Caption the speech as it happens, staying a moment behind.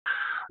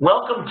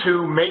Welcome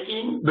to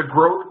Making the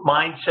Growth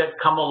Mindset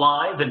Come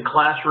Alive in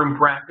Classroom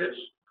Practice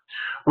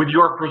with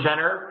your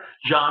presenter,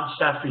 Jon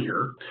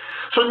Saphier.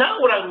 So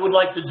now what I would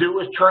like to do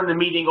is turn the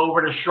meeting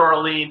over to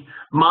Charlene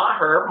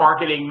Maher,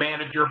 Marketing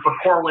Manager for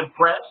Corwin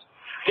Press,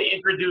 to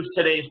introduce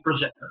today's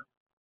presenter.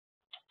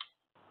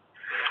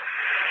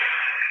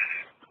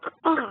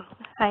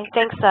 Hi,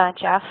 thanks,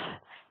 Jeff.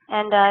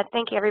 And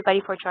thank you,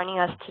 everybody, for joining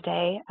us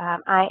today.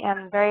 I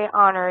am very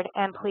honored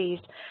and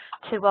pleased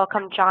to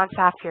welcome Jon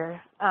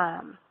Saphier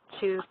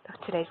to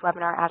today's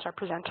webinar as our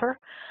presenter.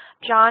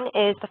 Jon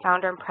is the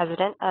founder and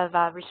president of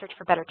Research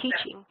for Better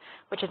Teaching,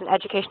 which is an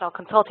educational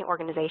consulting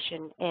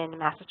organization in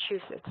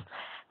Massachusetts,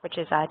 which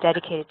is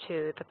dedicated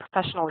to the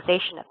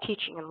professionalization of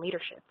teaching and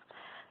leadership.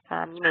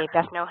 You may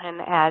best know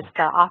him as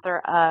the author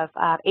of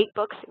 8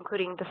 books,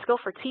 including The Skill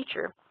for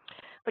Teacher,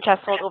 which has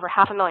sold over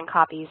 500,000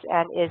 copies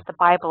and is the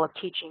Bible of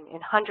teaching in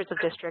hundreds of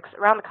districts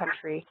around the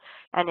country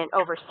and in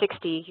over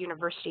 60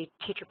 university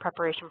teacher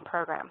preparation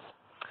programs.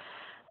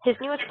 His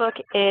newest book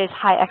is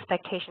High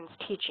Expectations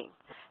Teaching,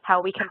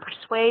 How We Can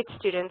Persuade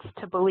Students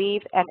to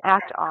Believe and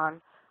Act on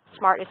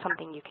Smart is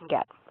Something You Can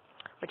Get,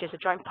 which is a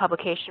joint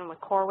publication with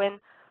Corwin,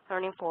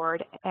 Learning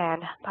Forward,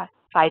 and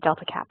Phi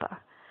Delta Kappa.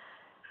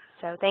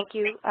 So thank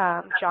you,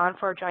 Jon,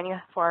 for joining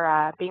us,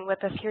 for being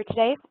with us here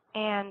today,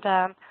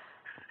 and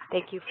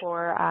thank you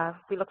for,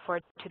 we look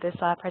forward to this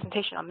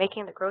presentation on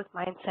making the growth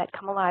mindset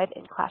come alive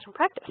in classroom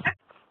practice.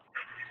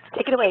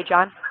 Take it away,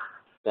 Jon.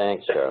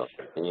 Thanks, Cheryl.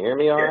 Can you hear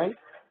me all right?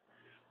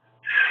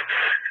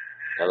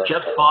 Hello?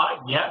 Just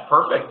fine. Yeah,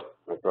 perfect.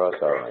 Across,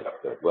 all right.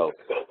 Good. Well,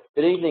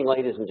 good evening,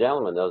 ladies and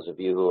gentlemen, those of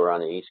you who are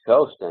on the East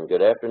Coast, and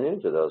good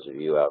afternoon to those of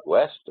you out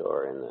west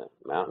or in the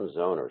mountain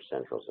zone or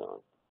central zone.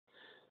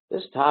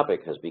 This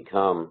topic has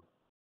become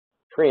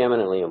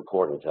preeminently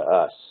important to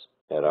us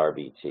at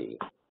RBT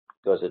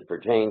because it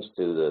pertains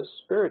to the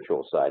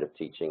spiritual side of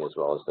teaching as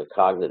well as the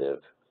cognitive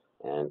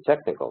and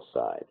technical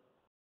side.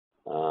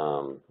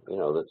 You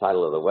know, the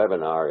title of the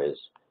webinar is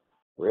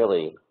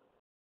really,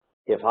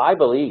 if I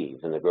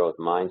believe in the growth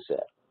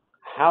mindset,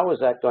 how is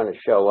that going to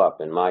show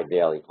up in my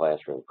daily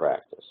classroom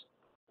practice?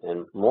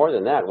 And more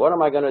than that, what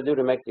am I going to do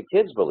to make the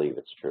kids believe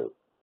it's true?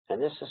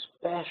 And this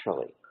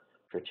especially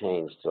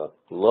pertains to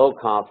low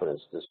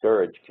confidence,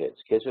 discouraged kids,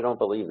 kids who don't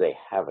believe they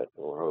have it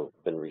or who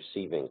have been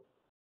receiving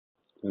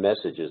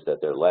messages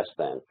that they're less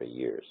than for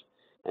years,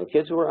 and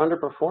kids who are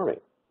underperforming.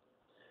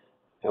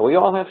 And we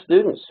all have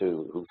students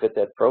who fit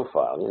that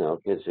profile, you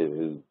know, kids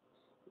who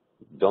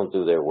don't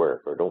do their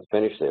work or don't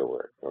finish their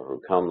work or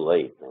who come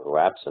late or who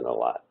are absent a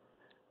lot.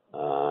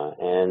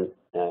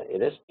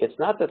 It's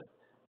not that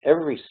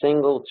every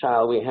single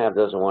child we have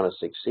doesn't want to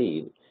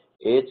succeed.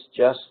 It's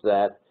just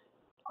that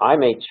I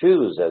may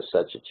choose as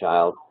such a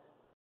child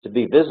to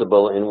be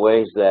visible in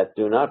ways that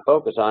do not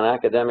focus on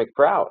academic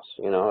prowess.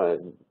 You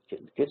know,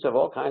 kids have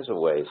all kinds of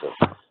ways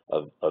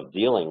of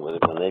dealing with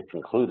it when they've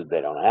concluded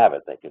they don't have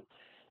it.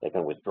 They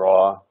can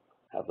withdraw,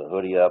 have the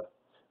hoodie up,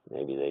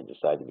 maybe they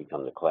decide to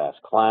become the class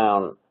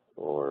clown,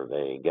 or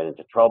they get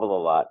into trouble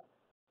a lot.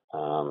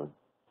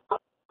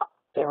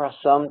 There are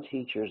some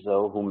teachers,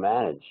 though, who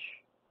manage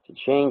to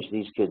change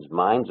these kids'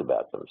 minds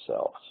about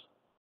themselves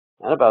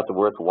and about the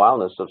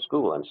worthwhileness of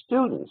school, and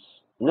students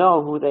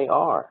know who they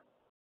are.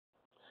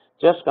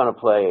 Jeff's going to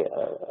play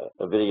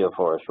a video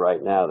for us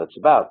right now that's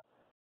about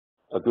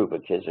a group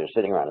of kids that are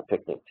sitting around a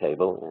picnic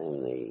table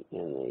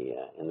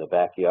in the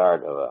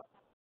backyard of a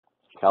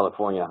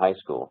California high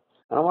school.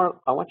 And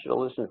I want you to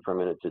listen for a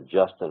minute to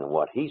Justin and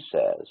what he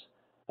says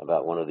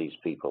about one of these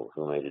people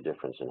who made a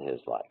difference in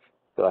his life.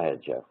 Go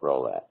ahead, Jeff,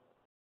 roll that.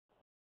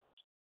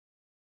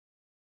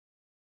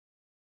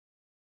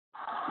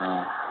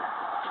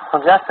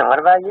 Well, Justin, what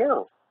about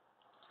you?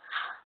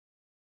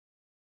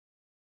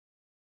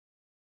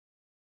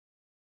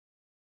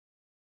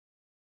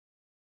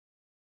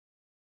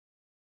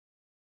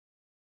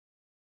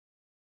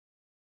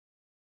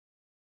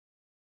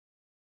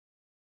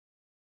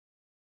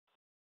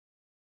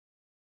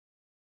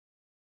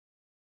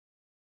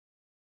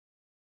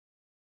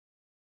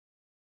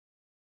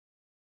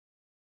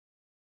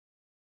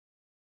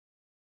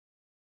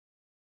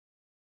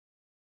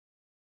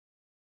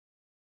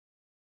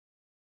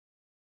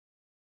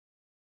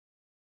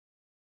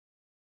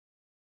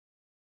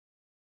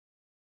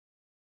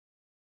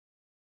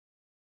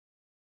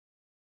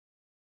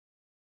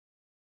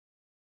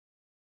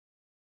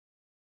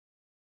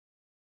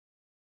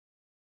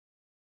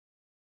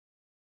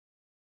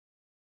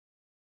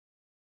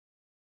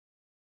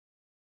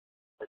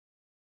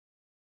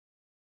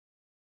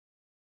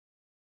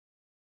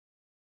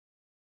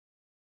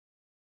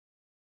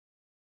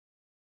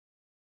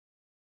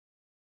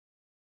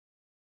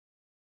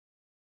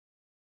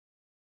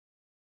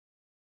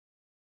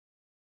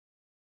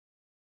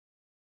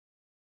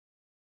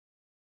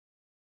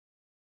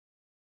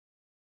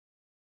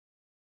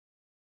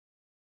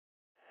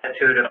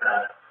 Attitude of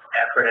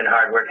effort and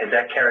hard work, has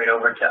that carried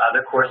over to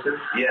other courses?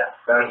 Yeah.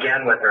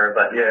 Again with her,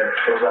 but yeah,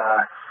 so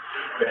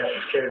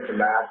it's carried to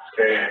math, it's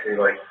carried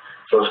to like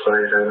social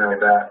studies, everything like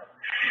that.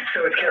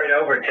 So it's carried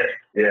over to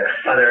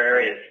other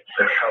areas.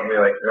 It's helped me,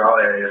 like, in all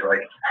areas,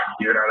 like,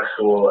 even out of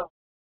school.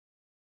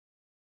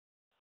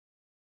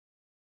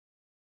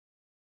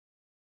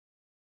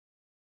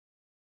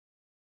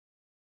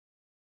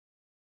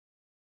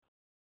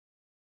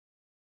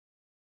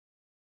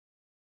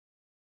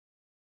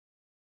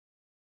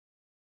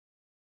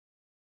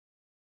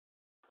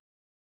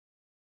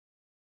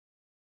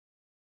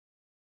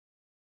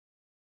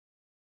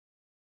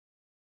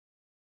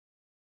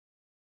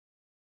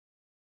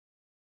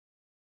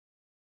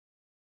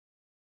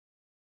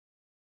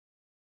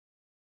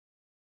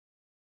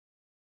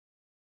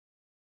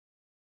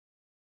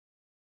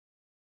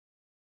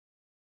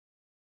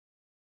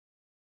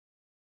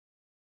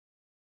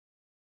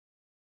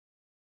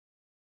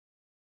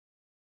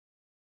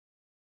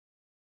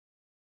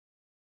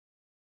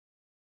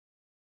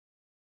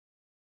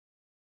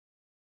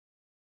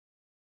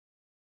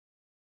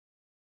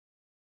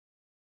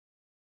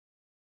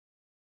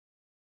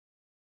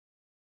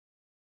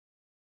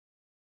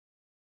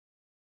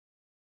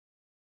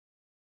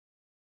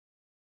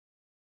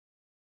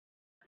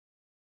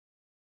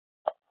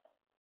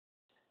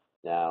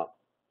 Now,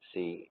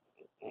 see,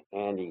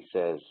 Andy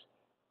says,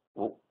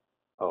 oh,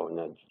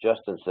 no,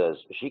 Justin says,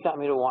 she got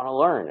me to want to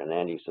learn. And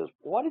Andy says,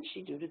 what did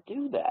she do to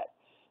do that?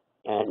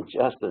 And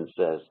Justin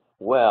says,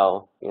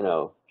 well, you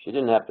know, she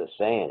didn't have to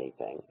say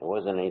anything. It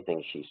wasn't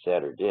anything she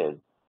said or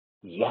did.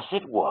 Yes,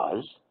 it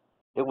was.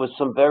 It was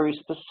some very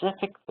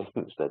specific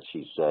things that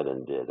she said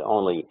and did.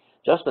 Only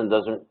Justin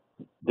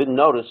didn't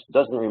notice,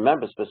 doesn't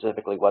remember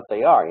specifically what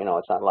they are. You know,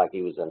 it's not like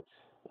he was an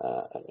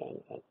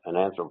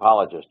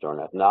anthropologist or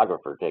an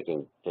ethnographer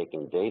taking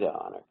data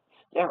on her.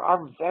 There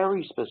are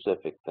very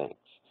specific things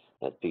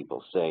that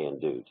people say and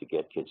do to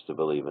get kids to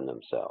believe in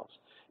themselves.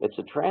 It's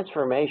a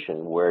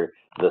transformation where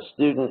the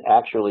student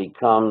actually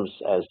comes,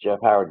 as Jeff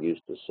Howard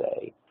used to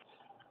say,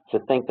 to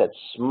think that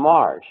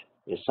smart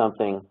is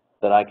something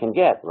that I can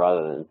get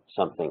rather than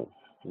something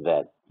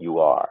that you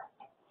are.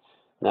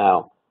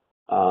 Now,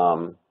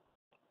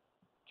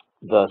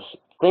 the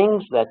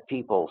things that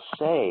people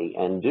say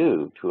and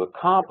do to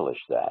accomplish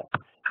that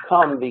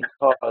come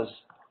because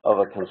of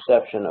a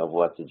conception of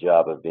what the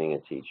job of being a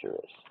teacher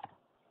is.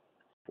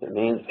 It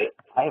means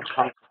I have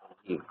come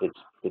to believe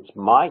it's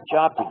my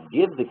job to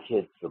give the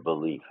kids the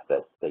belief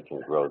that they can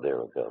grow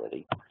their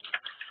ability,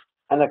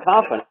 and the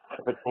confidence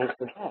that pertains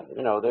to them.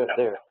 You know, they're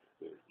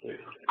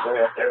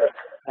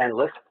and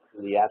listen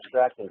to the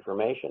abstract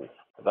information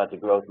about the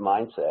growth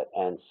mindset,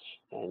 and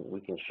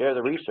we can share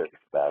the research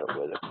about it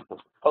with it. Put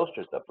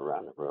posters up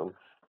around the room.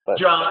 But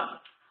John?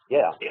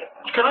 Yeah.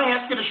 Can I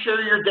ask you to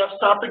share your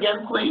desktop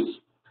again,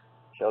 please?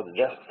 Show the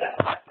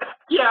desktop.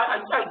 Yeah, I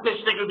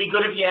just think it would be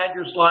good if you had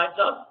your slides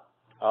up.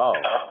 Oh,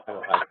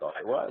 I thought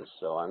it was.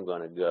 So I'm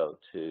going to go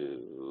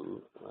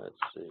to, let's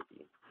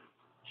see,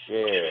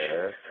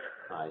 share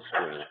my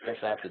screen. I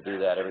guess I have to do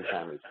that every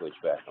time we switch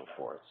back and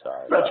forth.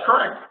 Sorry. That's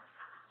correct.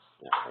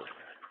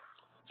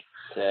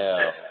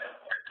 So,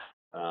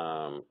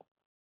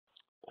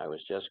 I was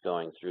just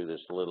going through this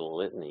little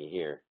litany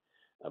here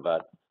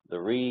about the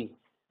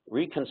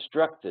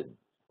reconstructed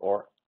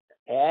or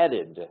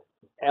added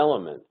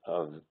element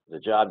of the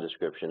job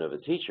description of a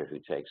teacher who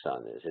takes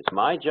on this. It's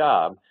my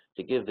job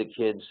to give the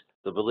kids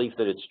the belief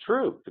that it's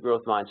true. The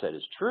growth mindset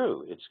is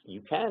true.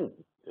 You can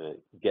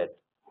get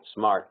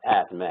smart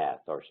at math,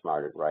 or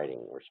smart at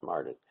writing, or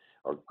smart at,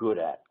 or good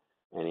at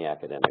any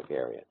academic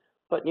area.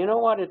 But you know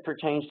what? It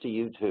pertains to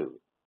you too.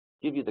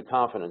 Give you the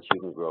confidence you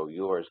can grow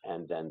yours,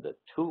 and then the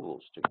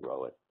tools to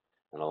grow it,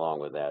 and along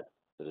with that,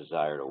 the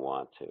desire to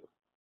want to.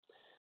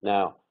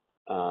 Now,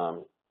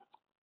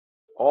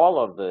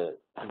 all of the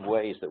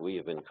ways that we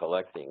have been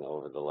collecting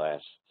over the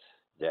last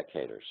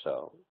decade or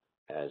so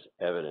as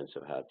evidence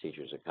of how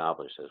teachers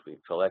accomplish this,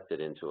 we've collected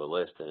into a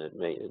list, and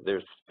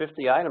there's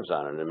 50 items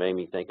on it, and it made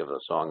me think of a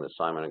song that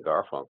Simon and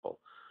Garfunkel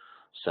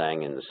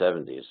sang in the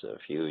 70s. A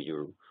few of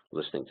you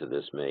listening to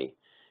this may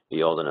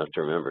be old enough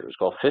to remember. It was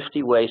called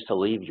 50 Ways to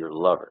Leave Your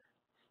Lover.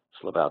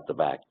 Slip out the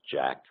back,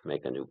 Jack,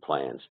 make a new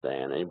plan,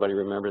 Stan. Anybody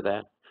remember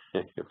that?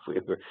 If we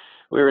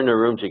were in a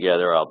room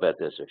together, I'll bet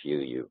there's a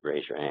few of you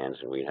raise your hands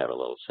and we'd have a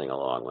little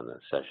sing-along when the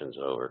session's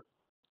over.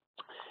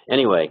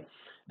 Anyway,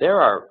 there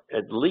are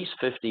at least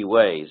 50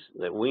 ways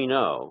that we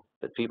know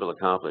that people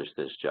accomplish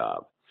this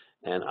job.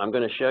 And I'm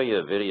going to show you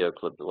a video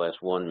clip that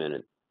lasts 1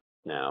 minute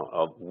now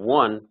of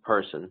one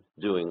person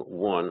doing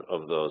one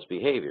of those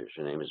behaviors.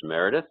 Her name is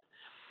Meredith.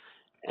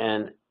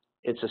 And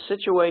it's a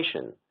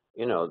situation,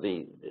 you know,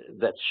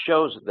 that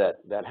shows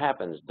that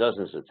happens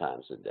dozens of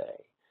times a day.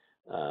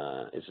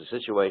 It's a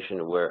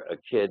situation where a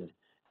kid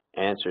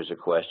answers a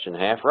question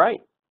half right.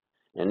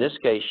 In this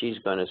case, she's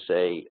going to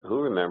say,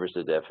 who remembers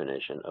the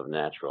definition of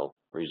natural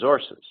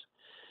resources?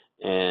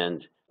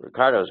 And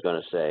Ricardo's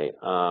going to say,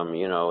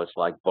 you know, it's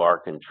like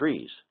bark and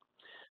trees.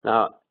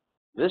 Now,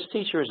 this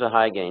teacher is a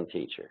high gain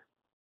teacher.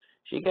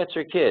 She gets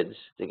her kids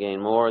to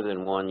gain more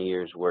than 1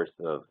 year's worth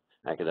of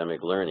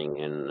academic learning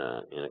in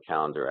a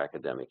calendar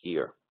academic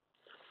year.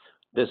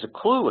 There's a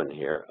clue in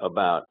here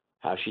about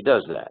how she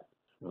does that.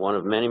 one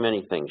of many,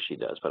 many things she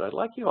does, but I'd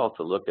like you all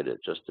to look at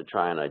it just to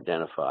try and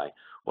identify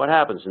what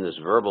happens in this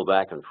verbal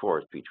back and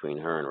forth between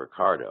her and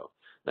Ricardo.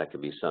 That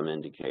could be some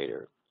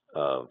indicator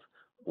of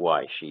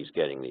why she's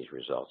getting these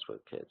results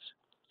with kids.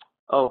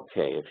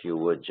 Okay, if you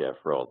would, Jeff,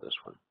 roll this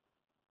one.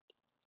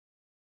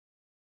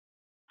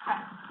 Okay.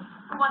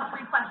 Who wants to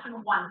read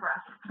question 1 for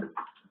us?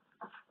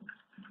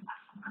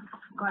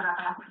 Go ahead,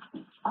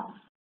 Raphael.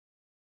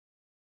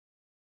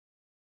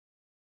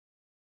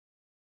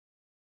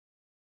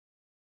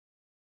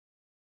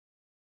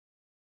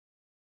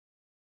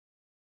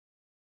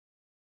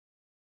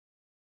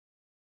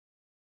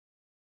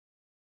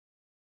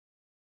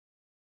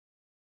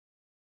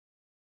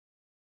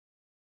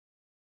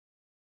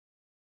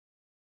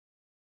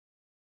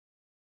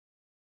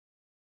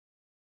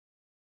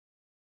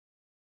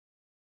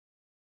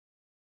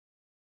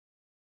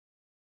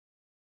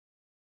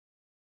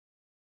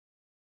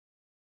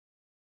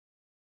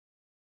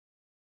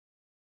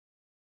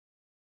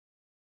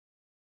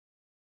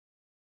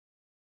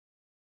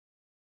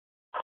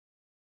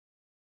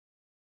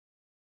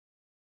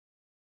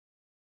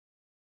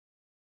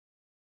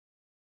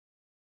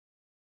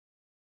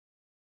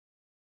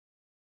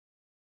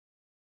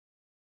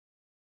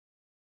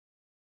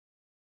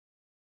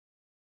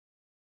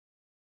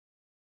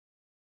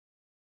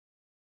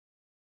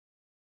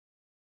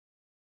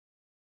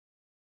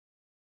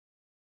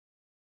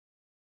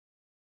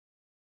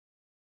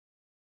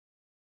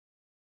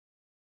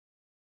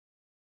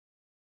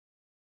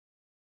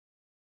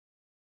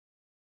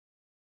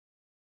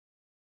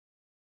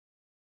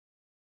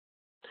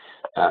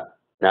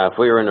 Now, if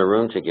we were in a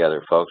room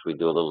together, folks, we'd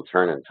do a little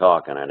turn and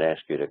talk, and I'd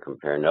ask you to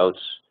compare notes,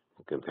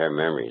 compare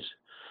memories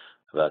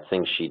about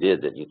things she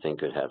did that you think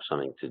could have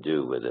something to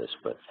do with this.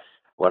 But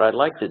what I'd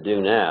like to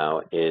do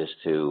now is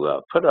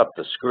to put up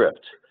the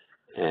script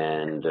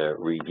and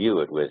review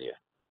it with you.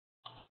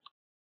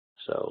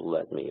 So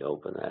let me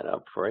open that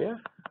up for you.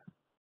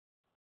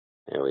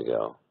 There we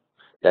go.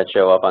 That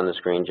show up on the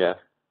screen, Jeff?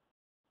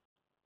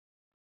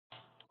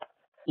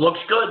 Looks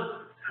good.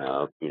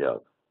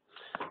 Okey-doke.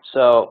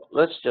 So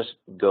let's just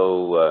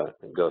go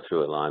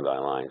through it line by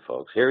line,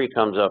 folks. Here he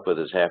comes up with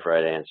his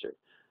half-right answer.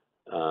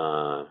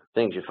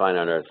 Things you find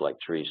on Earth like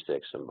trees,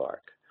 sticks, and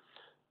bark.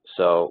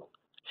 So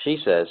she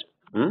says,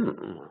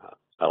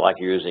 I like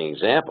you using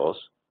examples.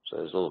 So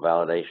there's a little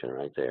validation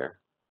right there.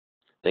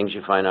 Things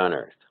you find on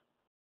Earth.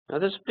 Now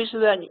this piece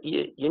of that,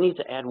 you need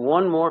to add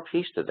one more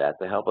piece to that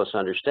to help us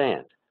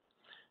understand.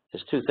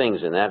 There's 2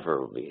 things in that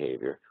verbal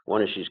behavior.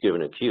 One is she's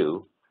given a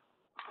cue.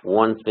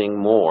 One thing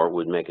more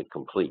would make it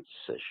complete,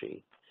 says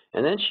she.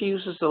 And then she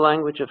uses the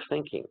language of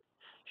thinking.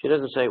 She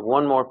doesn't say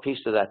one more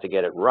piece to that to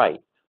get it right,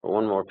 or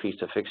one more piece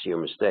to fix your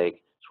mistake.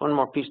 It's one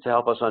more piece to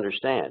help us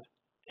understand.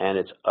 And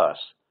it's us,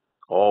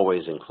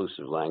 always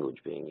inclusive language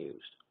being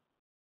used.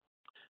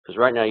 Because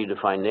right now you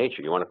define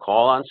nature. You want to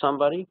call on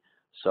somebody?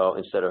 So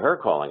instead of her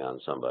calling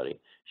on somebody,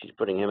 she's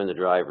putting him in the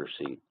driver's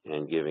seat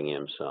and giving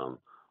him some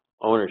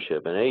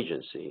ownership and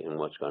agency in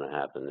what's going to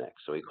happen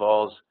next. So he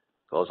calls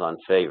on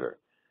favor.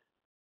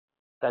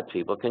 That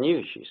people can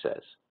use, she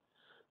says.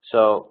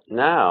 So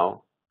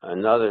now,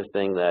 another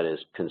thing that is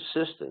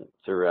consistent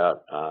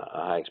throughout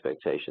a high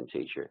expectation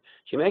teacher,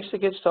 she makes the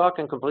kids talk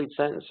in complete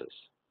sentences.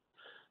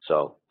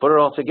 So put it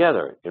all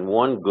together in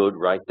one good,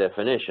 right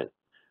definition,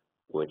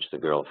 which the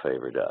girl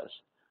favor does.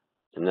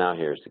 And now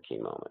here's the key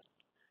moment.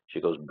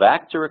 She goes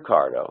back to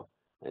Ricardo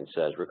and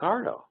says,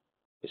 Ricardo,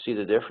 you see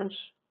the difference?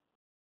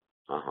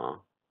 Uh-huh.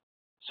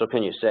 So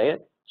can you say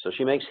it? So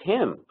she makes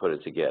him put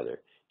it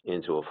together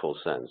into a full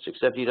sentence,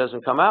 except he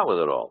doesn't come out with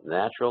it all.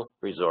 Natural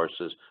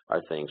resources are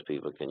things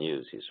people can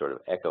use. He's sort of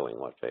echoing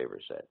what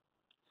Favor said.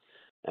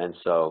 And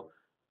so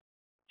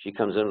she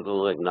comes in with a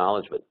little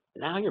acknowledgement.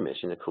 Now you're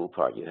missing the cool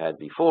part you had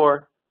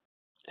before,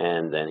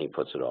 and then he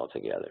puts it all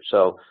together.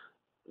 So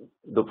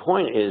the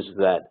point is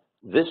that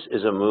this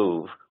is a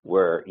move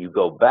where you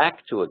go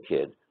back to a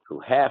kid who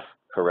half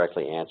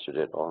correctly answered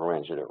it or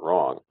answered it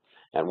wrong.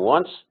 And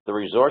once the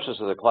resources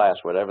of the class,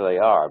 whatever they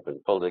are, have been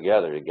pulled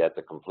together to get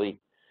the complete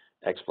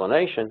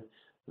explanation,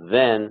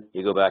 then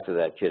you go back to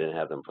that kid and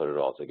have them put it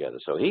all together.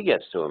 So he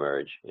gets to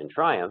emerge in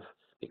triumph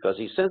because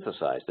he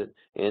synthesized it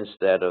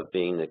instead of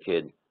being the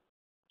kid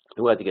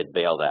who had to get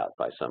bailed out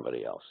by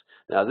somebody else.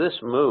 Now this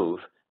move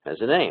has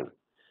a name.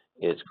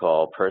 It's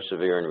called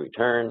Persevere and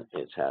Return.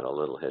 It's had a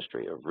little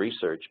history of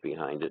research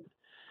behind it.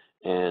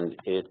 And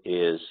it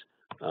is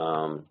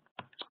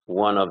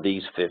one of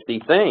these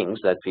 50 things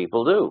that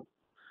people do.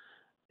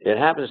 It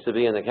happens to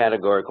be in the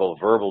category called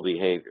verbal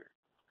behavior.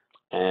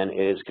 And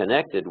it is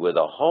connected with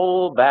a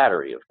whole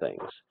battery of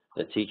things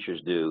that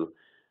teachers do,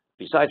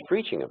 besides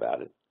preaching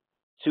about it,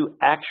 to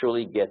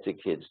actually get the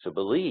kids to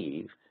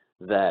believe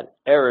that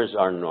errors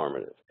are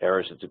normative,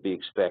 errors are to be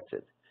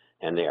expected,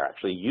 and they are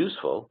actually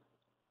useful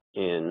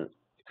in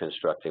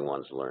constructing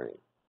one's learning.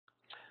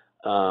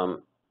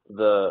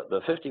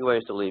 The 50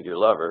 ways to leave your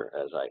lover,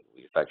 as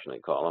we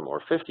affectionately call them,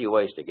 or 50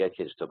 ways to get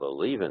kids to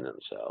believe in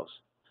themselves,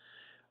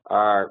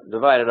 are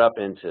divided up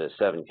into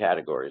 7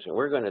 categories, and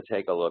we're going to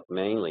take a look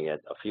mainly at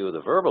a few of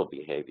the verbal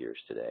behaviors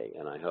today,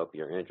 and I hope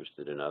you're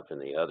interested enough in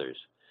the others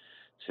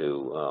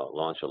to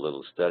launch a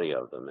little study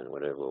of them in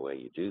whatever way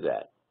you do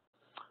that.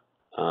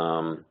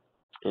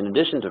 In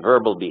addition to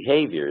verbal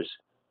behaviors,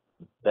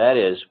 that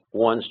is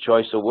one's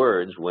choice of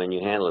words when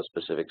you handle a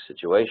specific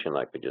situation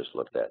like we just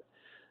looked at,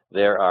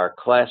 there are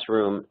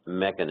classroom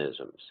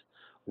mechanisms,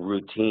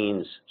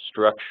 routines,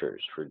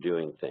 structures for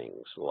doing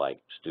things like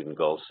student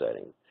goal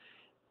setting.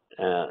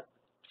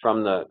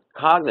 From the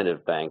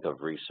cognitive bank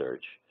of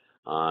research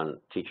on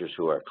teachers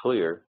who are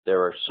clear,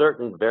 there are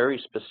certain very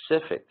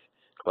specific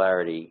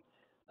clarity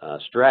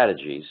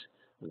strategies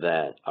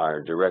that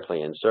are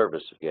directly in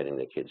service of getting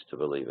the kids to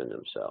believe in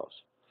themselves.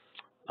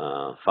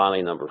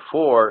 Finally, number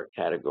 4,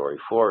 category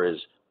 4, is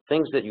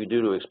things that you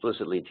do to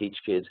explicitly teach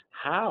kids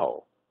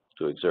how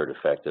to exert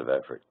effective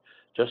effort.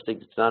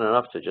 It's not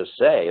enough to just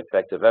say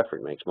effective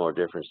effort makes more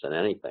difference than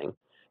anything.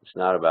 It's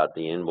not about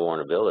the inborn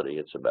ability,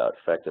 it's about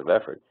effective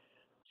effort.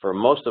 For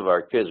most of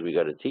our kids, we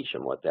got to teach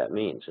them what that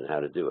means and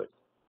how to do it.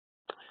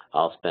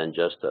 I'll spend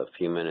just a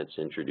few minutes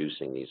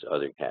introducing these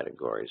other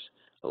categories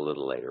a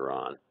little later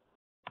on.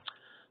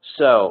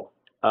 So,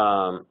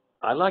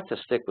 I'd like to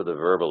stick with the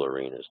verbal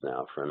arenas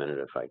now for a minute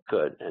if I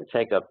could, and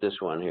take up this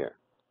one here.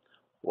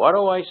 What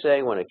do I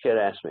say when a kid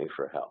asks me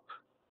for help?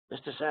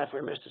 Mr.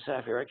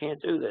 Saphier, I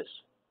can't do this.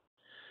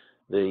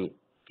 The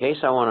case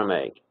I want to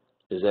make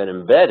is that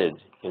embedded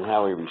in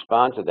how we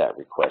respond to that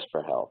request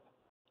for help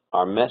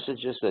are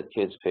messages that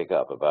kids pick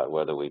up about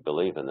whether we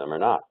believe in them or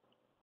not.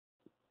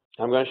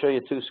 I'm going to show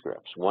you 2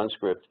 scripts. One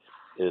script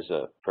is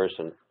a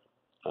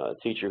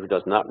teacher who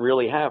does not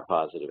really have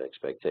positive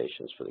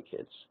expectations for the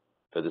kids,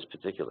 for this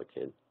particular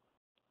kid.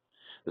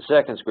 The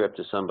second script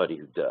is somebody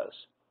who does.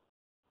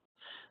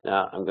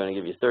 Now, I'm going to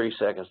give you 30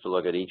 seconds to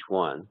look at each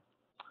one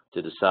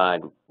to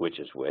decide which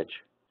is which.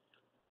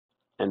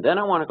 And then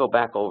I want to go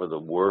back over the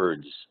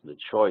words, the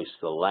choice,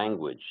 the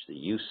language, the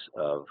use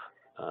of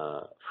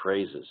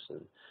phrases,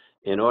 and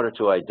in order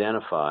to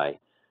identify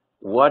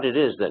what it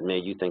is that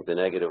made you think the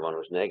negative one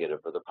was negative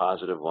or the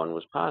positive one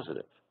was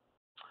positive.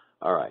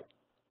 All right,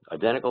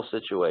 identical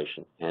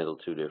situation,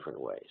 handled 2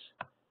 different ways.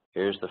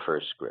 Here's the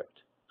first script.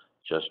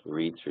 Just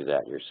read through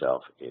that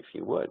yourself if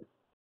you would.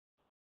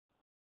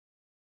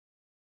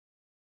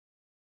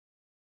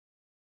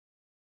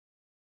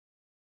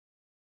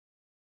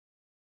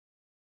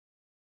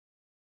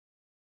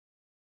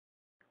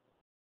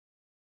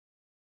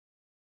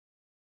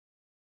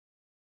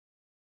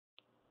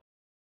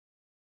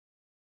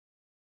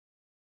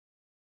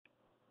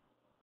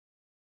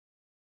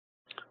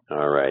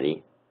 All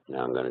righty,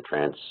 now I'm going to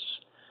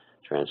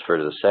transfer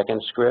to the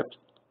second script,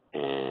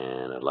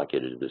 and I'd like you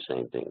to do the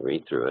same thing.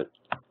 Read through it.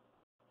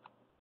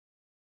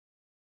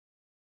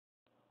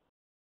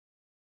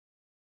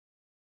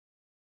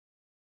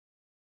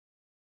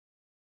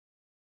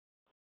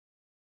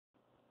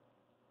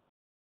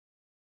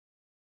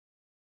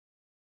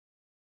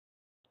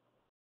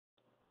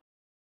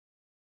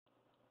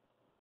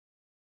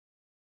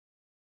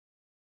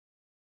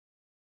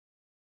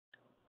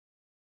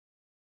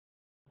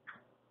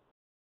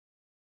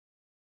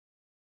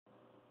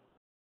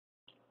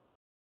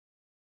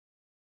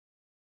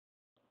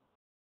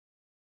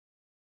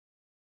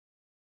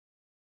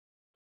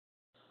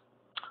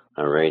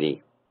 All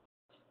righty.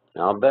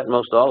 Now, I'll bet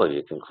most all of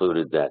you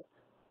concluded that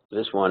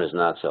this one is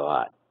not so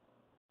hot.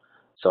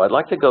 So I'd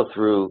like to go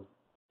through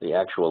the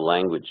actual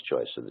language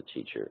choice of the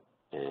teacher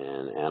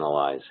and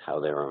analyze how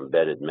there are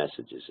embedded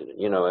messages in it.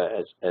 You know,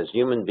 as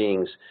human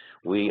beings,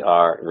 we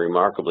are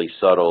remarkably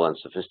subtle and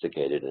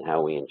sophisticated in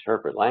how we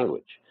interpret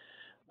language.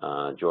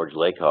 George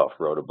Lakoff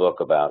wrote a book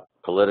about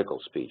political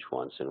speech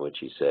once in which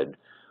he said,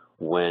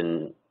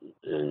 when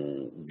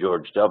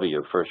George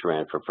W. first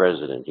ran for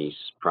president, he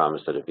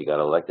promised that if he got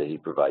elected,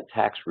 he'd provide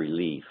tax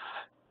relief.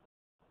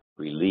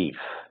 Relief.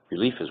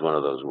 Relief is one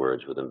of those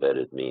words with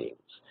embedded meanings.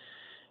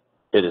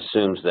 It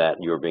assumes that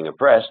you're being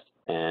oppressed,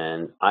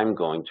 and I'm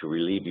going to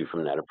relieve you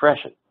from that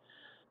oppression.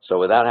 So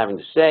without having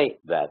to say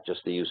that,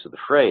 just the use of the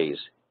phrase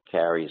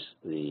carries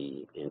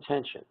the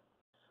intention.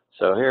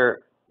 So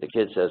here, the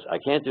kid says, I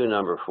can't do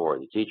number 4.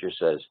 The teacher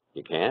says,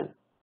 you can?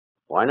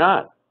 Why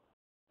not?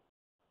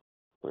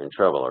 We're in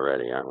trouble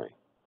already, aren't we?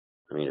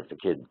 I mean, if the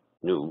kid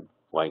knew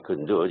why he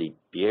couldn't do it, he'd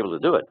be able to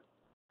do it.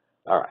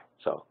 All right,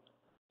 so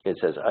the kid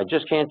says, I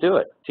just can't do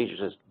it. The teacher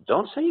says,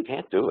 don't say you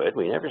can't do it.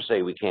 We never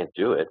say we can't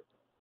do it.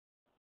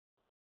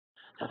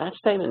 Now, that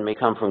statement may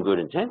come from good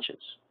intentions.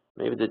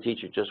 Maybe the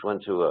teacher just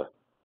went to a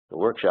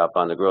workshop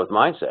on the growth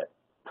mindset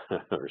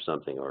or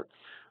something, or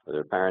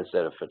their parents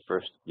said, if at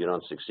first you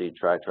don't succeed,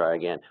 try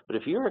again. But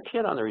if you're a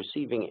kid on the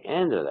receiving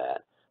end of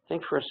that,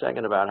 think for a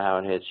second about how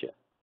it hits you.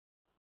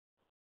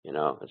 You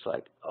know, it's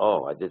like,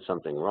 oh, I did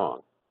something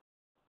wrong.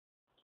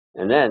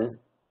 And then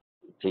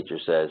the teacher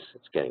says,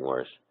 it's getting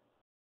worse.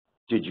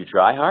 Did you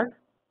try hard?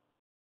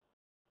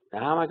 Now,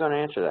 how am I going to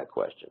answer that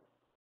question?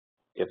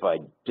 If I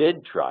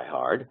did try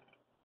hard,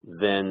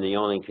 then the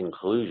only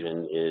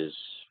conclusion is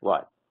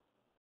what?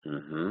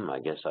 I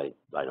guess I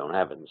don't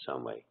have it in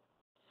some way.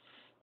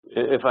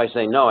 If I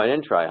say, no, I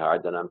didn't try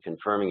hard, then I'm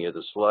confirming you're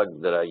the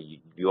slug that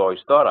you always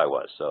thought I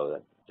was.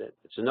 So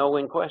it's a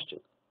no-win question.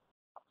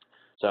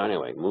 So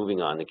anyway,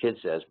 moving on, the kid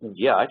says,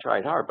 yeah, I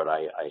tried hard, but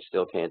I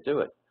still can't do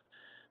it.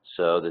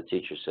 So the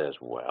teacher says,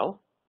 well,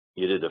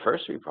 you did the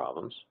first 3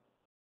 problems.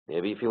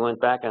 Maybe if you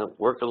went back and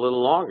worked a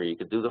little longer, you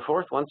could do the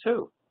 4th one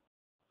too.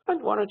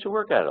 Why don't you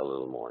work at it a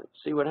little more and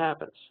see what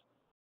happens?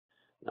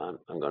 Now,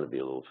 I'm going to be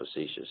a little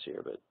facetious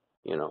here, but,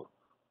 you know,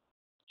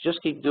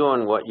 just keep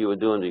doing what you were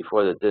doing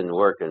before that didn't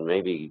work, and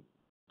maybe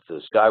the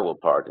sky will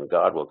part and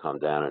God will come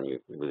down and you,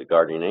 with a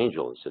guardian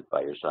angel, and sit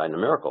by your side and a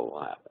miracle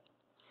will happen.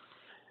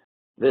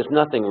 There's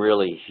nothing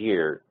really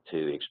here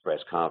to express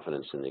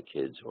confidence in the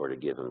kids or to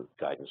give them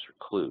guidance or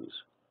clues.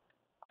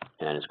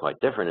 And it's quite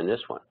different in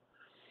this one.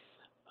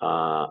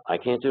 I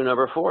can't do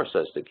number 4,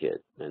 says the kid.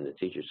 And the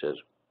teacher says,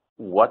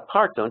 what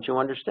part don't you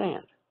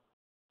understand?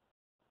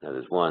 Now,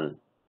 there's one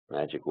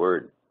magic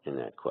word in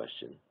that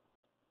question.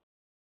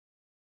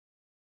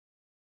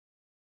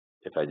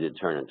 If I did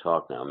turn and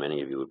talk now,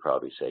 many of you would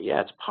probably say,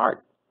 yeah, it's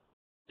part.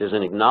 There's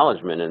an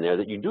acknowledgement in there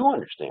that you do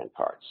understand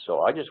parts.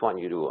 So I just want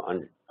you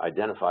to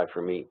identify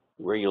for me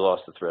where you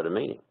lost the thread of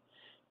meaning.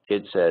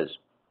 Kid says,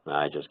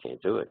 I just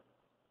can't do it.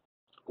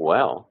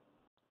 Well,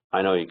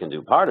 I know you can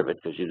do part of it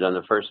because you've done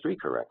the first 3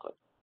 correctly.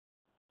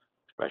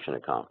 Expression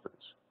of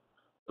confidence.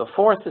 The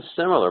 4th is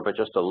similar, but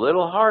just a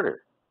little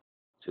harder.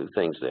 2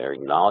 things there,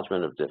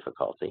 acknowledgement of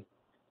difficulty,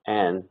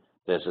 and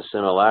there's a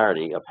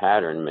similarity, a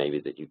pattern maybe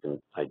that you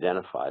can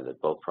identify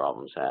that both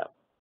problems have.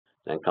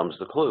 Then comes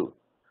the clue.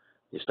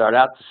 You start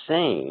out the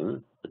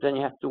same, but then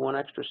you have to do one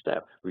extra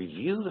step.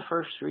 Review the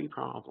first 3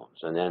 problems,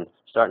 and then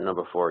start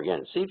number 4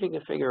 again. See if you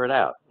can figure it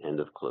out. End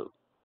of clue.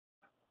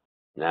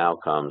 Now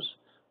comes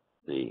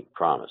the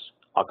promise.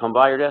 I'll come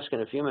by your desk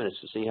in a few minutes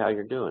to see how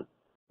you're doing.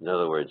 In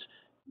other words,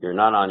 you're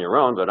not on your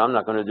own, but I'm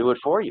not going to do it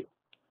for you.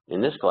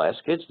 In this class,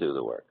 kids do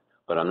the work,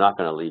 but I'm not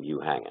going to leave you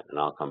hanging, and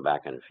I'll come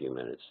back in a few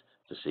minutes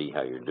to see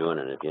how you're doing,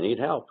 and if you need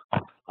help,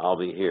 I'll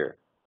be here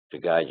to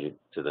guide you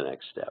to the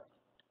next step.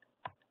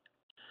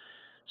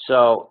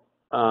 So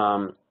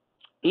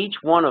each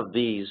one of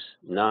these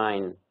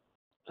 9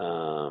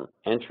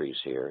 entries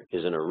here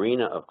is an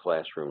arena of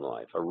classroom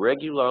life, a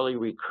regularly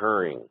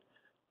recurring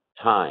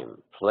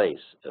time,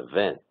 place,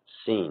 event,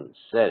 scene,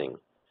 setting,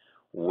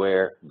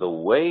 where the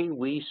way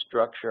we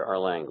structure our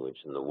language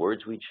and the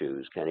words we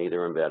choose can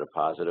either embed a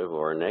positive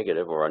or a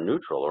negative or a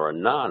neutral or a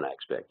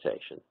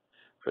non-expectation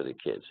for the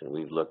kids. And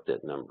we've looked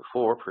at number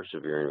 4,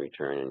 persevere in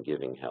return and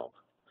giving help.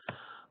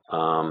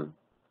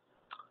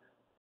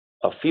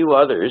 A few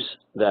others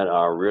that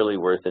are really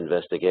worth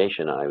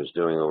investigation. I was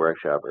doing a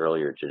workshop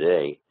earlier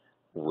today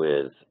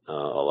with a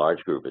large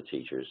group of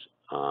teachers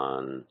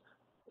on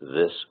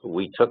this.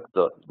 We took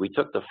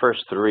the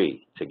first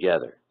 3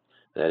 together.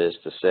 That is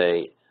to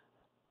say,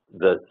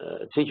 the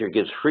teacher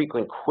gives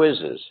frequent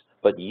quizzes,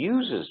 but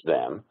uses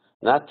them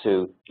not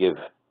to give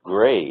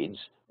grades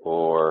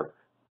or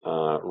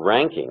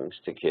rankings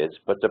to kids,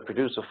 but to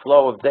produce a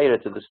flow of data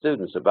to the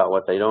students about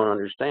what they don't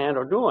understand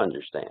or do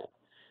understand.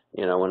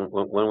 You know,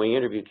 when we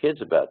interview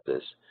kids about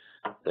this,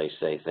 they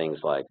say things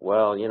like,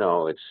 well, you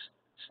know, it's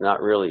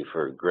not really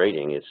for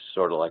grading. It's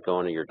sort of like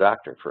going to your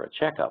doctor for a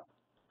checkup.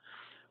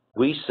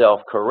 We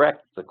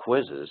self-correct the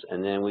quizzes,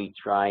 and then we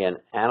try and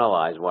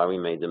analyze why we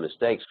made the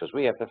mistakes because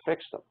we have to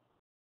fix them.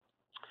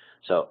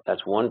 So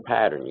that's one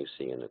pattern you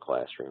see in the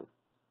classroom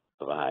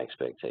of a high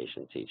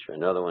expectation teacher.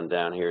 Another one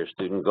down here is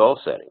student goal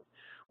setting,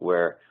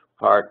 where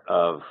part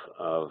of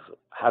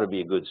how to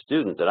be a good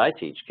student that I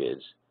teach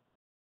kids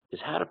is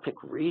how to pick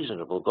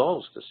reasonable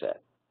goals to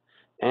set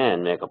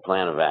and make a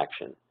plan of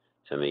action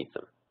to meet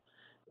them.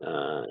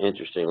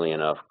 Interestingly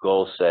enough,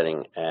 goal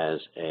setting as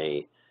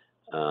an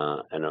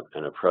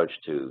approach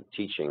to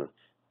teaching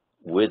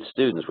with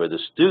students, where the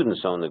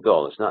students own the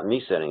goal. It's not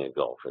me setting a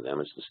goal for them,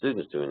 it's the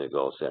students doing the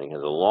goal setting,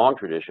 has a long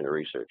tradition of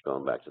research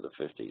going back to the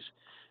 50s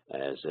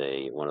as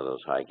one of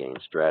those high gain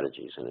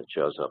strategies, and it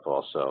shows up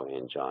also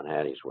in John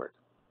Hattie's work.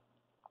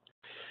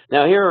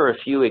 Now here are a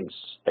few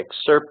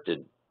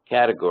excerpted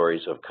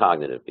categories of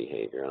cognitive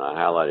behavior, and I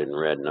highlighted in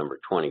red number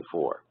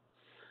 24.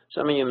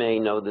 Some of you may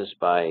know this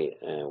by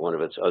one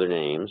of its other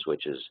names,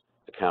 which is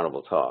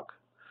accountable talk.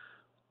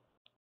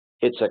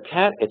 It's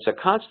a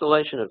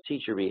constellation of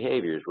teacher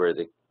behaviors where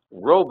the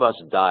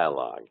robust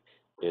dialogue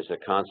is a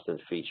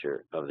constant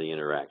feature of the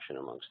interaction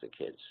amongst the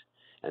kids.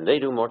 And they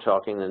do more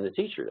talking than the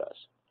teacher does,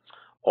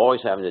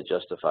 always having to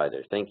justify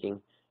their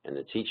thinking, and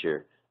the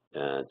teacher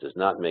does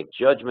not make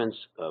judgments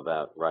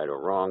about right or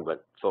wrong,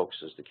 but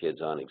focuses the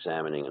kids on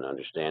examining and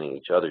understanding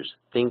each other's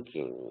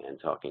thinking and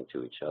talking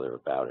to each other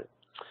about it.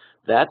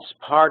 That's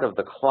part of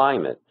the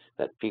climate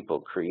that people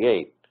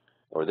create,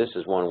 or this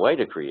is one way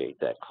to create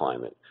that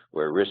climate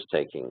where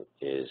risk-taking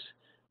is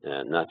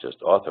not just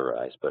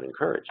authorized, but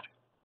encouraged.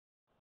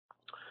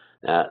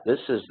 Now, this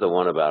is the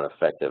one about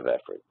effective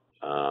effort.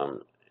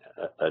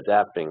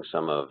 Adapting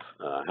some of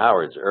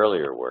Howard's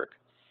earlier work,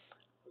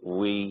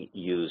 we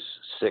use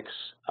 6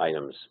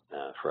 items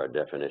for our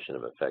definition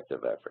of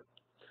effective effort.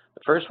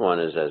 The first one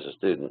is, as a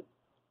student,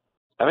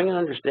 having an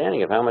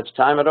understanding of how much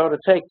time it ought to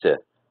take to,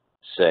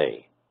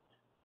 say,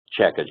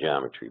 check a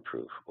geometry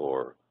proof,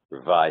 or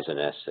revise an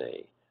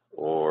essay,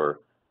 or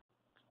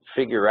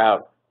figure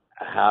out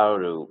how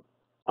to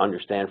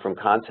understand from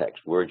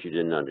context words you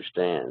didn't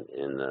understand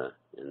in the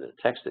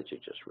text that you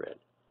just read.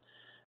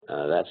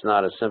 That's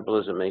not as simple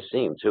as it may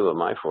seem. 2 of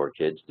my 4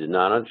 kids did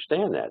not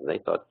understand that. They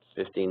thought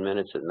 15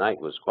 minutes at night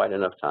was quite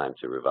enough time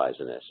to revise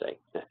an essay.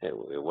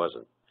 It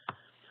wasn't.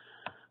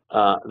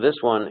 This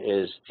one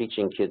is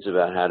teaching kids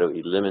about how to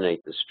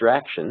eliminate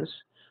distractions,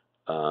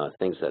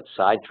 things that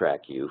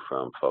sidetrack you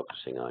from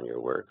focusing on your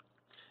work.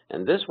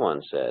 And this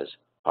one says,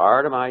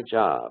 part of my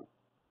job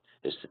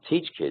is to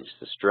teach kids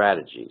the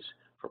strategies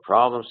for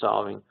problem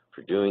solving,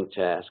 for doing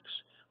tasks,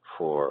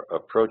 for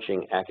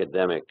approaching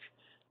academic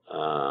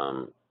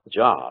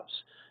jobs.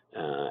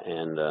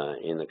 In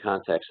the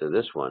context of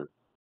this one,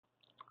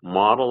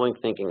 modeling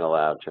thinking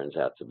aloud turns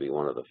out to be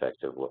one of the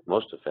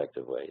most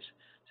effective ways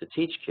to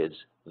teach kids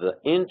the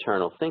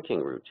internal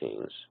thinking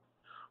routines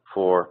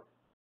for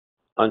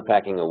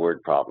unpacking a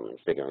word problem and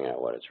figuring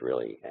out what it's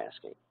really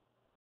asking,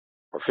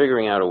 or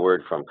figuring out a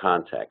word from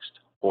context,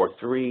 or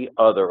 3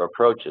 other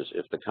approaches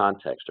if the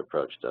context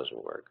approach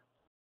doesn't work.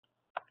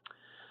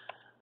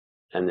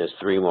 And there's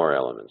 3 more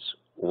elements.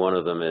 One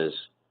of them is,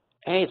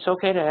 hey, it's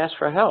okay to ask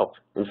for help.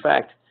 In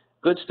fact,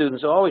 good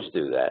students always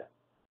do that.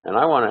 And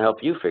I want to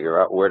help you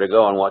figure out where to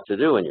go and what to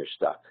do when you're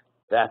stuck.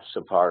 That's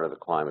a part of the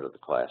climate of the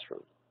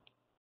classroom.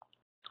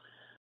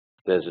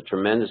 There's a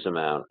tremendous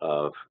amount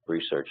of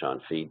research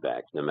on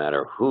feedback, no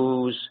matter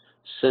whose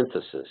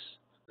synthesis,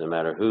 no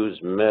matter whose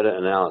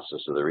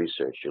meta-analysis of the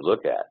research you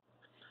look at.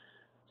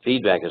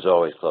 Feedback is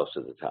always close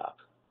to the top.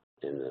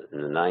 In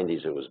the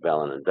 90s, it was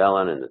Bellin and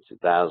Bellin. In the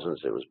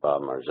 2000s, it was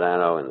Bob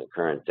Marzano. In the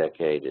current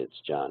decade,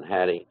 it's John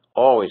Hattie,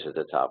 always at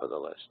the top of the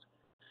list.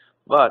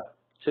 But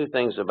 2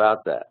 things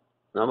about that.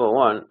 Number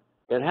 1,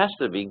 it has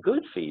to be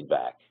good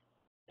feedback.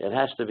 It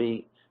has to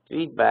be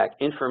feedback,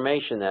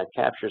 information that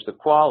captures the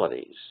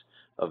qualities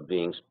of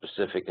being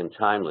specific and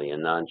timely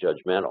and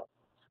non-judgmental,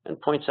 and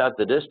points out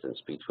the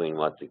distance between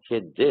what the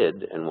kid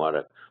did and what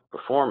a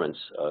performance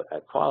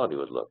at quality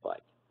would look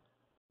like.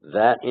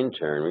 That, in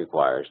turn,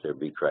 requires there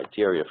be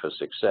criteria for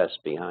success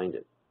behind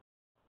it.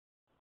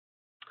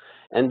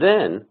 And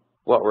then,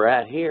 what we're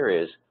at here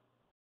is,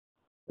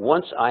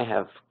 once I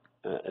have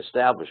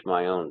established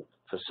my own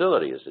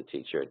facility as a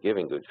teacher at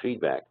giving good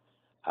feedback,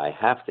 I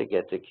have to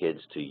get the kids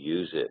to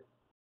use it.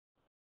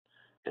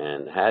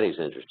 And Hattie's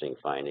interesting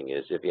finding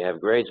is, if you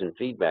have grades and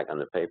feedback on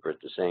the paper at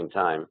the same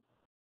time,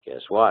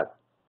 guess what?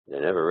 They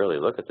never really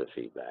look at the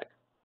feedback.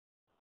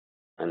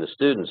 And the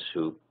students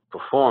who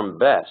perform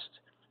best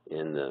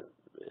in the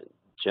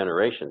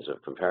generations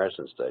of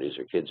comparison studies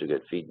are kids who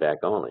get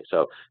feedback only.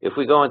 So if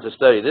we go into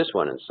study this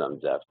one in some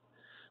depth,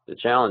 the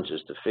challenge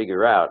is to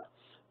figure out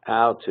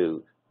how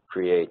to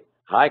create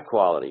high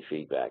quality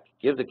feedback,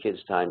 give the kids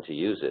time to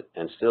use it,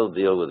 and still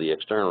deal with the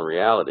external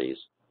realities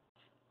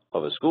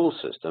of a school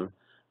system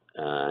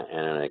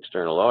and an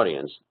external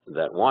audience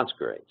that wants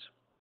grades.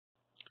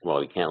 Well,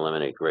 we can't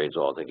eliminate grades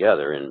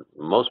altogether in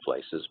most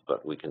places,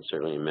 but we can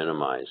certainly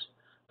minimize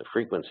the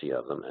frequency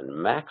of them and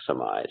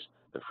maximize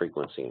the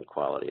frequency and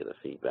quality of the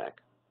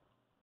feedback.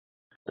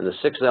 And the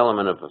 6th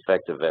element of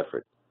effective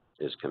effort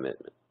is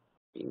commitment.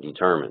 Being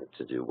determined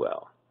to do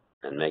well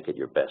and make it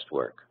your best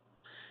work.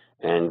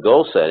 And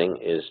goal setting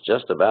is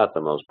just about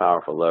the most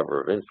powerful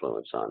lever of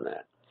influence on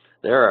that.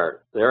 There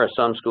are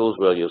some schools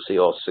where you'll see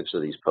all 6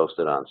 of these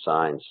posted on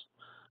signs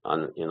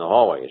in the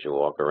hallway as you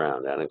walk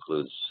around. That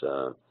includes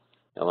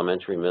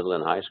elementary, middle,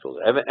 and high schools.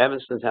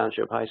 Evanston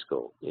Township High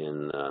School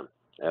in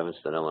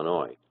Evanston,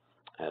 Illinois,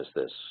 has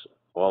this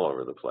all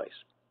over the place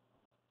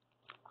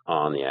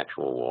on the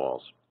actual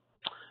walls.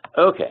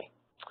 Okay,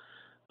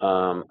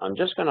 I'm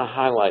just going to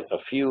highlight a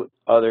few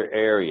other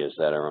areas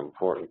that are an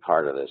important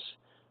part of this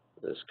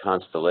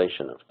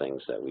constellation of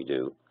things that we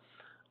do.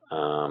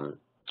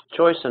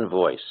 Choice and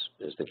voice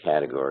is the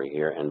category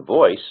here, and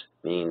voice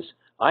means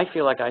I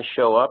feel like I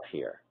show up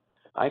here.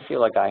 I feel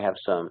like I have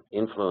some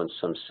influence,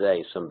 some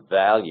say, some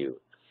value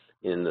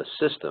in the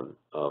system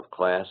of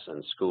class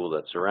and school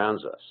that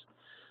surrounds us.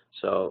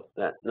 So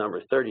that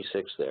number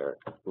 36 there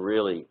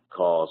really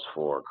calls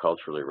for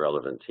culturally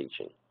relevant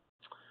teaching.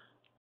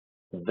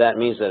 That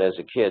means that as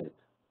a kid,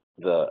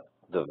 the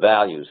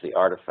values, the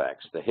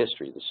artifacts, the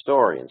history, the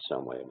story in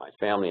some way, my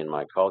family and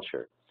my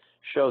culture,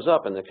 shows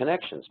up in the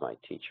connections my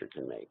teacher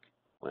can make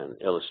when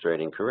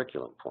illustrating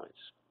curriculum points.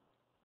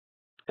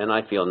 And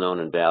I feel known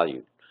and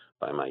valued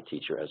by my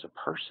teacher as a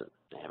person.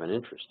 They have an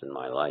interest in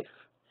my life.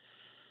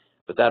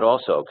 But that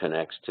also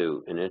connects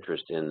to an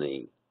interest in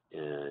the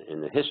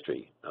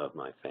history of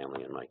my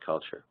family and my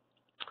culture.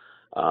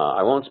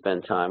 I won't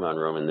spend time on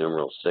Roman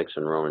numeral 6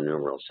 and Roman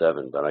numeral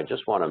 7, but I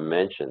just want to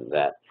mention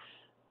that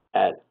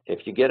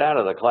if you get out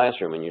of the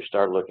classroom and you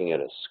start looking at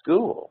a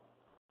school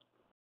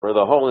where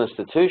the whole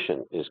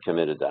institution is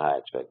committed to high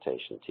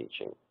expectation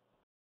teaching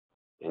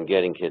and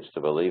getting kids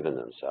to believe in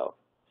themselves,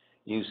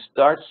 you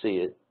start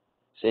seeing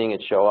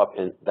it show up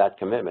in that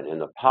commitment, in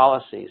the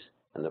policies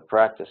and the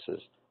practices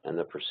and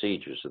the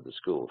procedures of the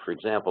school. For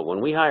example,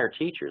 when we hire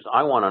teachers,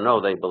 I want to know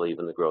they believe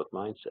in the growth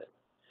mindset.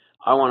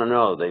 I want to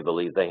know they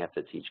believe they have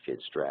to teach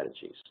kids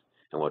strategies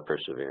and what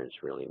perseverance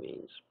really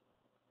means.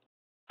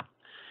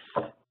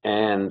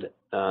 And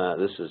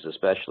this is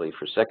especially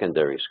for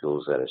secondary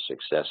schools that are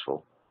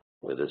successful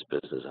with this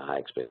business of high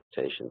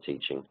expectation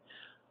teaching.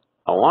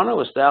 I want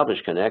to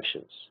establish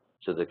connections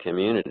to the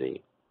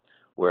community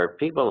where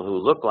people who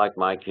look like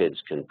my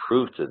kids can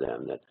prove to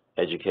them that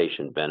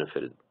education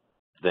benefited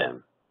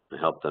them and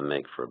helped them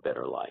make for a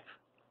better life.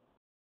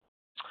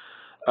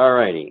 All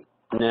righty.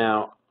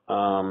 Now,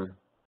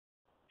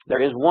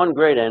 there is one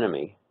great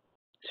enemy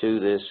to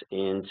this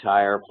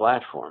entire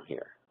platform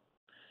here.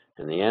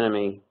 And the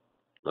enemy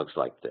looks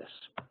like this: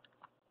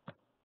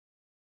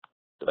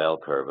 the bell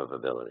curve of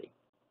ability.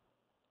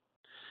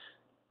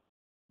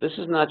 This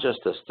is not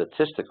just a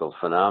statistical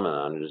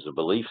phenomenon, it is a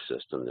belief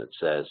system that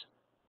says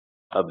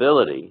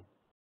ability,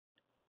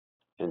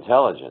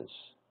 intelligence,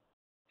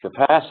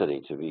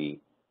 capacity to be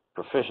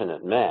proficient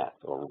at math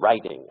or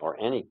writing or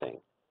anything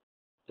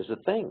is a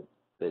thing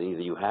that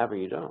either you have or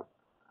you don't.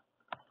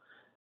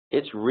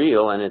 It's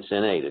real and it's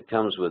innate. It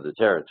comes with the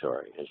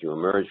territory. As you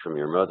emerge from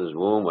your mother's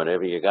womb,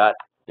 whatever you got,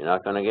 you're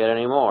not going to get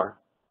any more.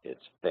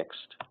 It's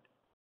fixed.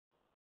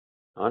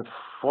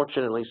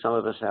 Unfortunately, some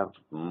of us have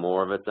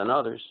more of it than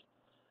others,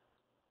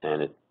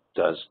 and it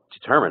does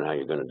determine how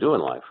you're going to do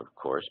in life, of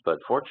course, but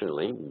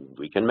fortunately,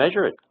 we can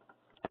measure it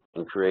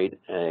and create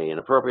an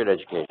appropriate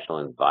educational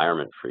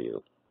environment for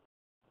you.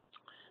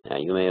 Now,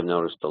 you may have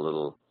noticed a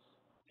little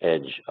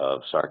edge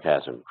of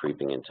sarcasm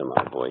creeping into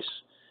my voice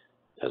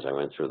as I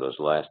went through those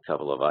last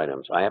couple of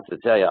items. I have to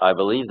tell you, I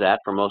believe that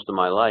for most of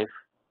my life.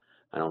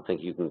 I don't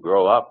think you can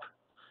grow up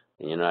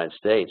in the United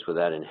States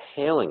without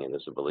inhaling it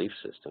as a belief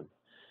system.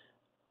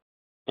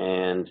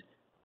 And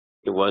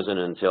it wasn't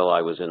until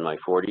I was in my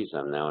 40s,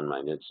 I'm now in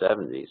my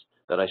mid-70s,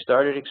 that I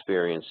started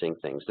experiencing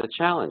things that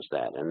challenged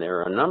that. And there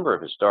are a number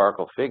of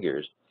historical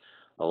figures,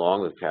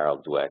 along with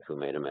Carol Dweck, who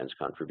made immense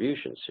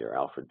contributions here: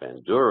 Alfred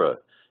Bandura,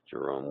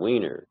 Jerome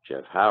Wiener,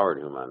 Jeff Howard,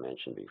 whom I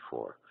mentioned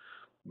before.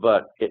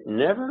 But it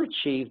never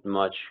achieved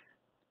much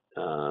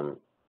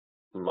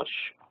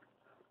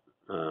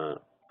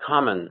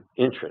common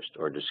interest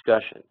or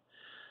discussion,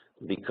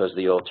 because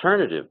the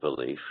alternative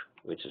belief,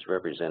 which is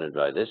represented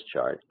by this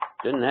chart,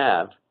 didn't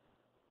have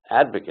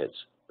advocates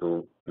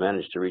who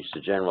managed to reach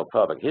the general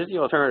public. Here's the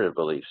alternative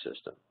belief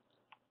system.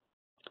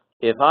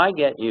 If I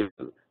get you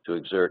to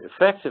exert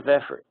effective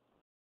effort,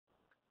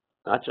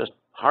 not just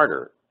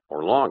harder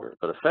or longer,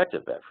 but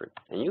effective effort,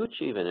 and you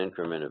achieve an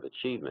increment of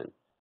achievement,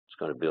 it's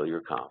going to build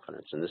your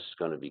confidence, and this is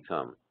going to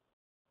become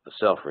a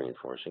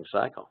self-reinforcing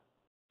cycle.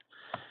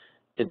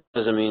 It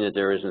doesn't mean that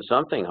there isn't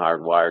something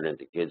hardwired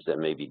into kids that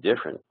may be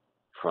different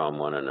from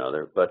one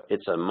another, but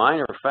it's a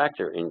minor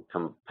factor in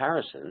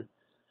comparison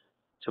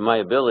to my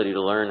ability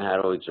to learn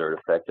how to exert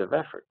effective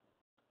effort.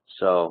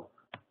 So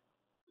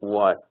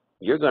what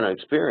you're going to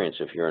experience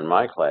if you're in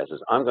my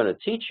classes, I'm going to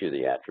teach you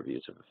the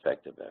attributes of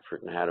effective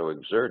effort and how to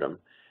exert them,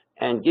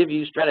 and give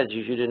you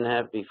strategies you didn't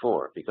have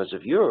before. Because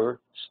if you're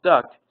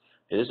stuck,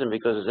 it isn't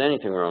because there's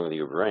anything wrong with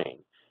your brain.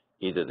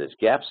 Either there's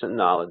gaps in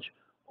knowledge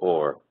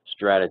or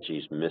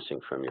strategies missing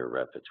from your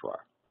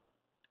repertoire.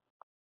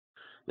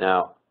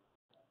 Now,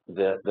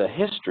 the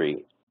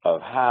history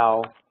of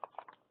how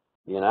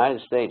the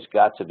United States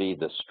got to be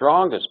the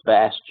strongest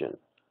bastion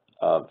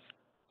of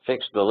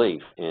fixed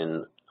belief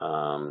in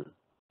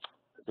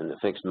the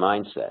fixed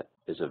mindset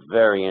is a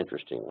very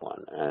interesting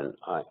one. And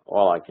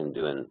all I can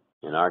do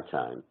in our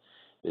time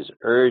is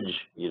urge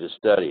you to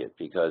study it,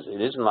 because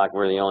it isn't like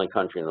we're the only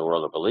country in the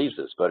world that believes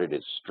this, but it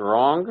is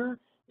stronger,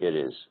 it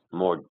is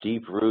more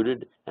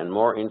deep-rooted and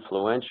more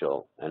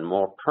influential and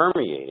more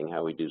permeating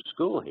how we do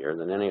school here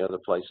than any other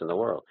place in the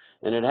world.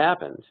 And it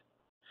happened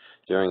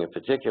during a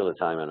particular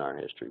time in our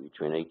history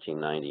between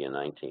 1890 and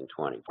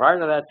 1920. Prior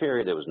to that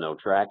period, there was no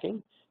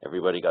tracking.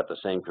 Everybody got the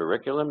same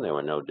curriculum. There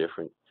were no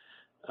different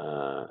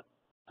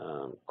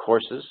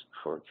courses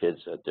for kids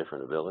at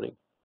different ability.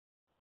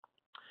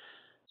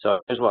 So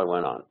here's what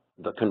went on.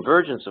 The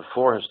convergence of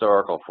four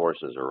historical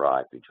forces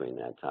arrived between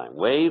that time.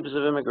 Waves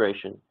of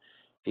immigration,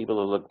 people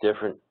who looked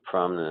different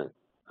from the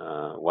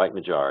white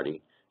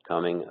majority,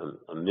 coming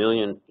a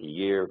million a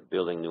year,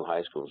 building new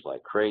high schools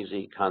like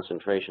crazy,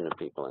 concentration of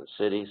people in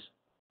cities,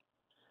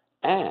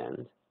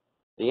 and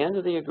the end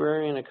of the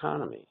agrarian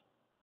economy,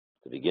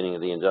 the beginning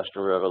of the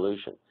Industrial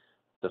Revolution,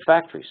 the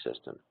factory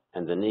system,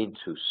 and the need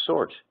to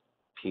sort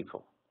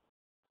people.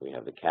 We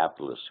have the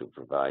capitalists who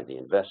provide the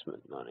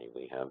investment money.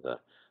 We have the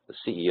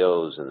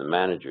CEOs and the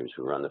managers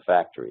who run the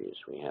factories.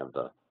 We have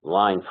the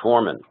line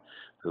foremen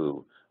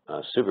who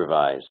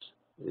supervise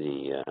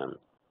the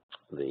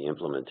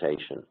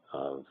implementation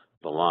of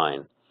the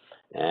line.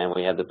 And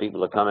we have the people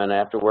that come in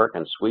after work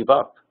and sweep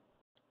up.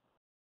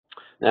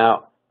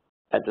 Now,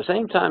 at the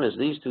same time as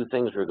these two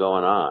things were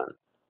going on,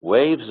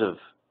 waves of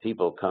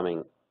people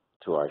coming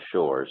to our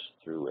shores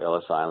through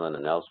Ellis Island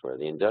and elsewhere,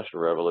 the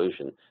Industrial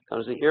Revolution,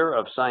 comes the era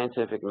of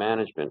scientific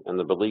management and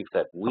the belief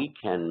that we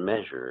can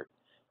measure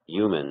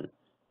human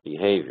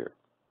behavior.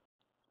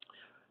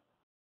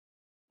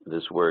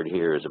 this word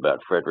here is about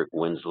Frederick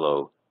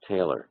Winslow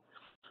Taylor.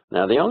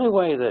 Now, the only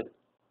way that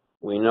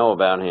we know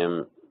about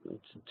him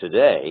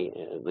today,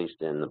 at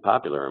least in the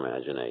popular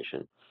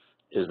imagination,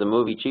 is the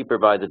movie Cheaper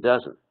by the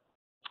Dozen.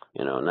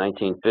 You know,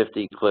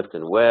 1950,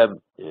 Clifton Webb.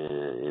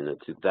 In the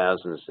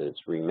 2000s,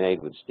 it's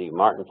remade with Steve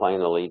Martin playing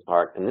the lead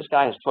part. And this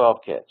guy has 12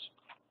 kids.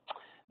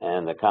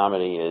 And the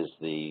comedy is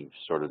the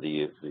sort of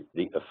the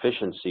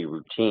efficiency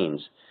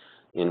routines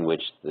in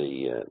which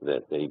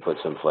that he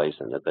puts in place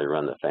and that they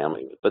run the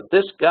family with. But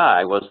this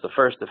guy was the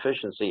first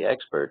efficiency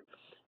expert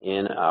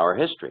in our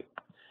history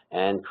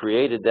and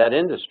created that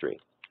industry.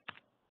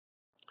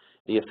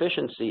 The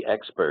efficiency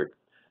expert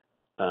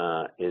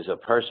is a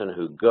person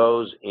who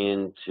goes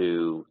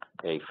into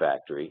a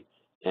factory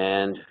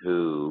and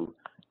who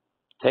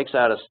takes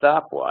out a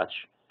stopwatch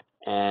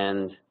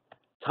and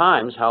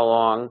times how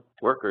long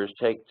workers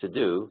take to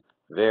do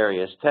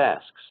various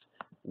tasks,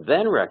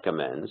 then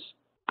recommends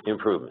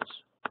improvements.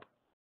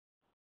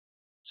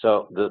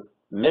 So the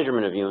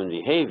measurement of human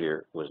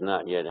behavior was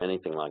not yet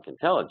anything like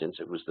intelligence.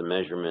 It was the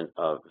measurement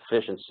of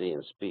efficiency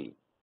and speed.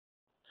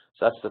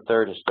 So that's the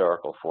third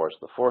historical force.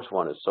 The fourth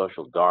one is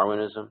social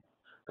Darwinism.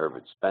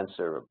 Herbert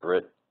Spencer, a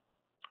Brit.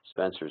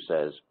 Spencer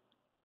says,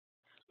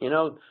 you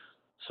know,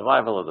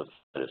 survival of the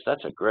fittest,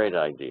 that's a great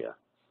idea.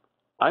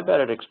 I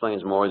bet it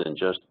explains more than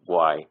just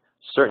why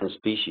certain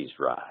species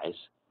rise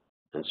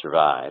and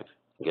survive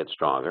and get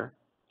stronger.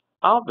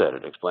 I'll bet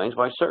it explains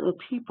why certain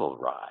people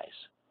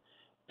rise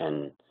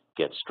and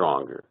get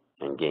stronger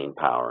and gain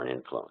power and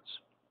influence.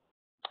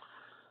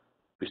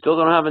 We still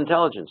don't have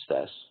intelligence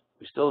tests.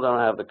 We still don't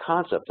have the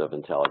concept of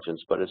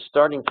intelligence, but it's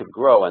starting to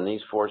grow, and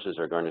these forces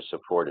are going to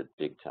support it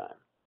big time.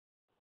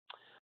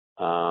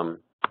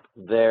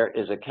 There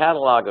is a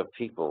catalog of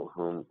people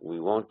whom we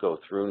won't go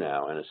through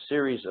now, and a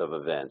series of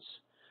events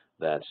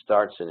that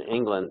starts in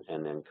England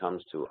and then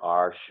comes to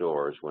our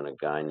shores when a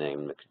guy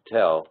named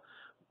McTell,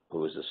 who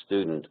was a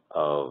student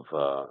of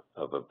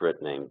a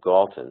Brit named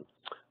Galton,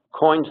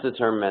 coins the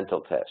term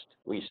mental test.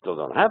 We still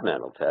don't have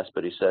mental tests,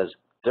 but he says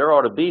there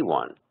ought to be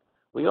one.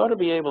 We ought to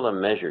be able to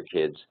measure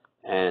kids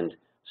and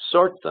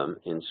sort them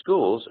in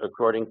schools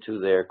according to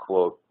their,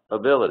 quote,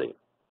 ability.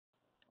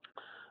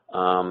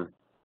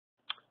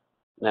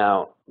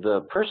 Now,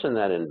 the person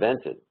that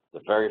invented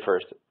the very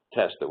first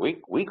test that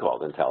we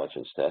called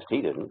intelligence test,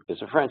 he didn't,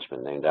 is a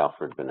Frenchman named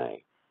Alfred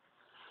Binet.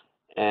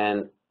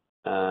 And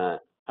I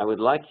would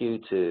like you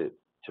to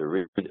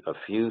read a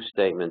few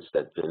statements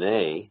that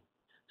Binet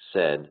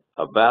said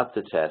about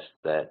the test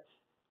that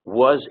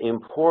was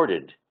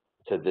imported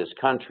to this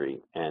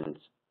country and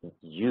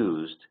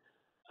used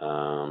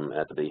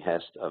at the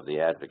behest of the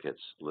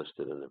advocates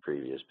listed in the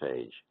previous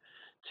page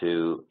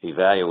to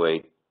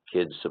evaluate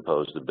kids'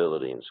 supposed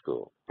ability in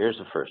school. Here's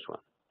the first one.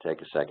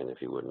 Take a second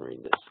if you wouldn't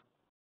read this.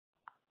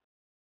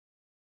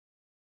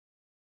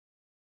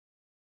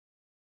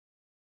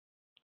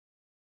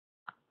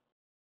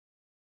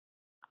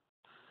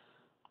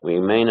 We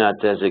may not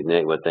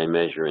designate what they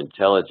measure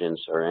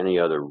intelligence or any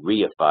other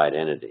reified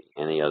entity,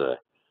 any other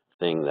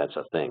thing that's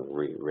a thing,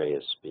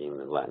 reus being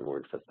the Latin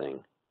word for thing,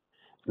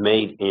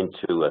 made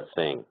into a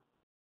thing.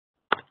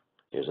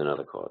 Here's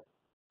another quote.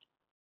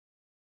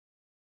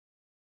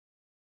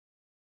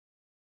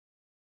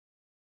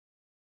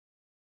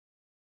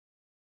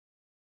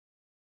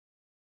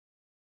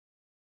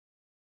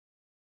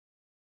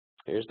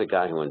 Here's the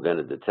guy who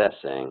invented the test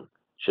saying,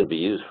 should be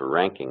used for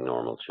ranking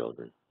normal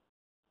children.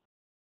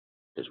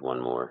 There's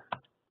one more.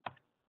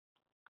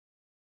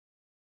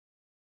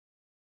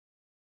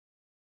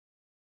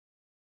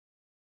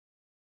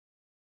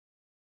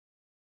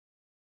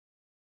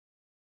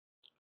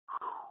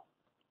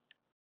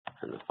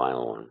 And the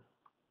final one.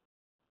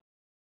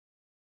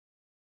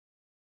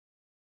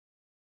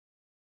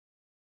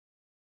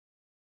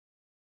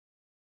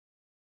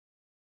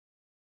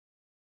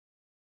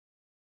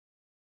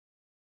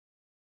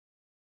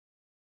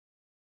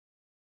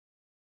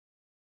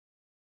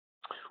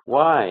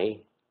 Why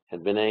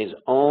had Binet's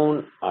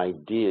own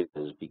ideas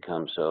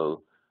become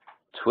so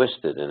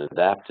twisted and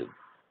adapted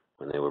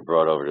when they were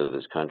brought over to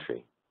this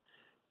country?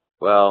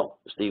 Well,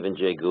 Stephen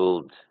Jay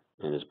Gould,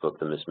 in his book,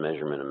 The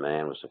Mismeasurement of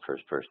Man, was the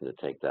first person to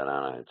take that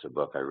on. It's a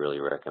book I really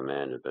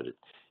recommend, but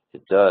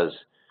it does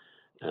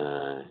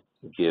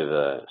give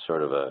a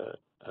sort of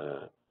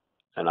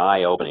an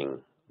eye-opening,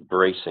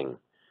 bracing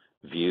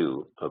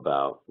view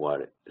about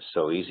what is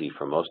so easy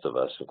for most of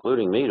us,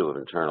 including me, to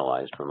have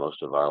internalized for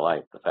most of our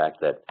life. The fact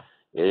that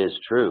it is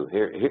true.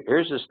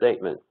 Here's a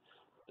statement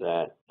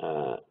that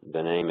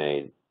Binet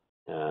made,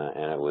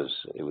 and it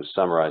was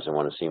summarized in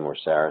one of Seymour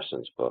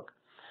Saracen's book.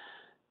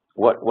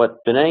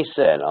 What Binet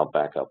said, I'll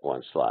back up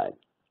one slide.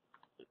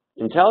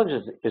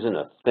 Intelligence isn't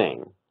a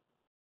thing,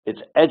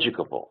 it's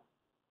educable.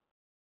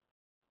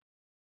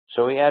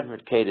 So he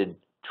advocated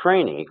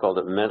training. He called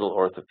it mental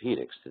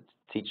orthopedics, to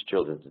teach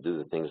children to do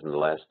the things in the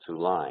last two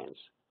lines.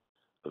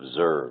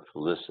 Observe,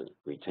 listen,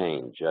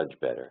 retain, judge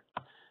better.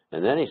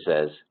 And then he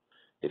says,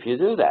 if you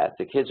do that,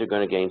 the kids are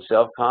going to gain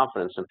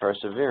self-confidence and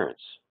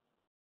perseverance.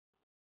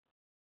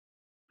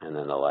 And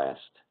then the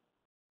last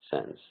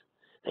sentence.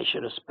 They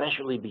should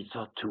especially be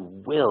taught to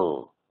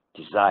will,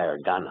 desire,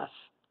 ganas,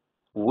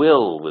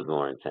 will with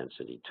more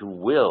intensity, to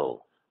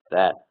will.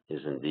 That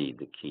is indeed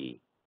the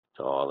key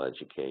to all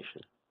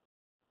education.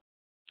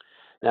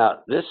 Now,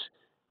 this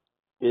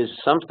is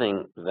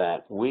something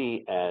that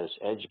we as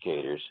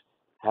educators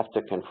have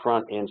to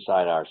confront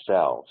inside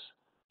ourselves,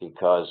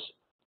 because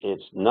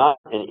it's not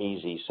an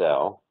easy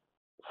sell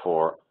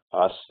for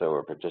us that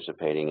are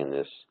participating in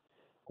this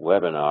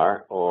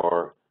webinar,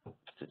 or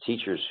the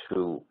teachers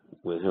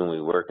with whom we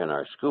work in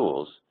our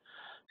schools,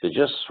 to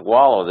just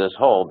swallow this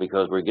whole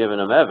because we're giving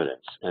them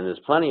evidence. And there's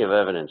plenty of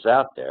evidence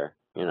out there.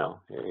 You know,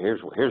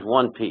 here's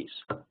one piece.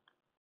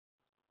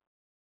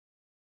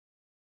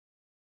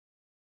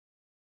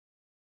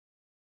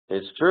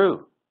 It's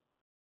true.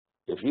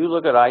 If you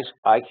look at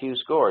IQ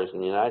scores in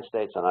the United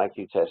States on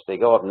IQ tests, they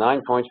go up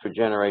 9 points per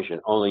generation.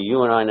 Only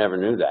you and I never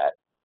knew that,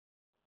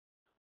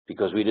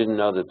 because we didn't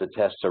know that the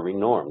tests are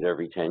renormed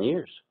every 10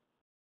 years.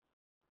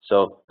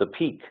 So the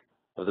peak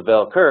of the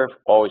bell curve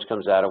always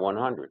comes out at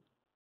 100.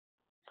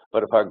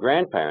 But if our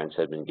grandparents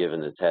had been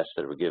given the tests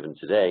that were given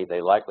today,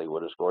 they likely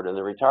would have scored in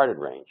the retarded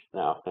range.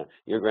 Now,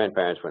 your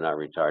grandparents were not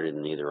retarded,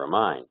 and neither are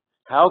mine.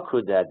 How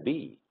could that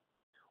be?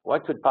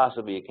 What could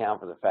possibly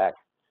account for the fact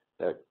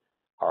that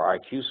our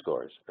IQ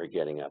scores are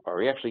getting up? Are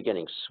we actually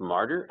getting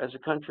smarter as a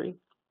country?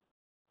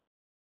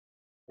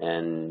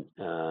 And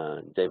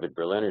David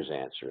Berliner's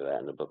answer to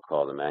that in the book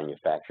called The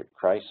Manufactured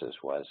Crisis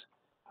was,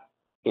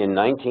 in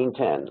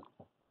 1910,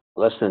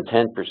 less than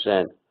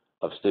 10%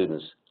 of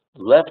students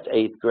left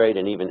 8th grade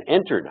and even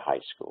entered high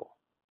school.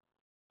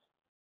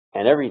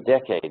 And every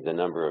decade, the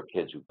number of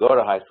kids who go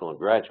to high school and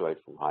graduate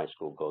from high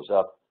school goes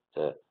up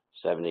to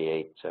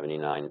 78,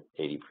 79,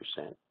 80%.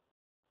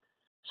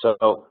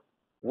 So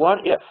what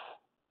if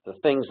the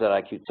things that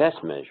IQ tests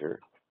measure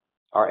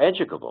are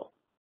educable?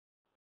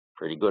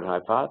 Pretty good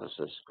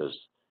hypothesis, because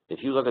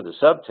if you look at the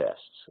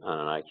subtests on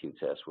an IQ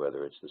test,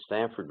 whether it's the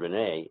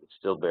Stanford-Binet, it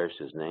still bears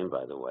his name,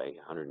 by the way,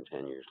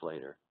 110 years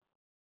later,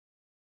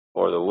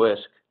 or the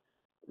WISC,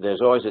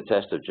 there's always a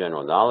test of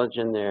general knowledge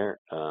in there.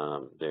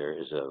 There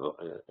is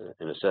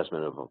an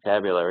assessment of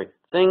vocabulary,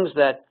 things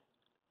that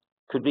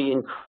could be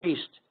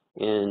increased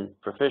in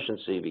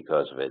proficiency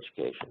because of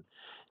education.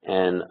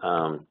 And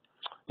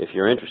if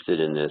you're interested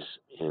in this,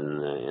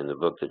 in the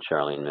book that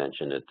Charlene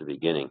mentioned at the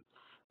beginning,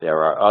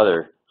 there are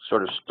other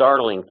sort of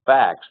startling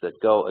facts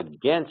that go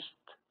against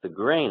the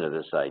grain of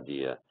this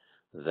idea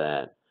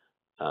that,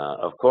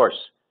 of course,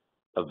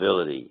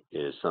 ability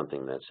is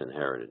something that's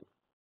inherited.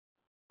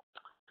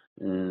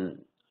 In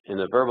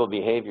the verbal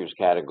behaviors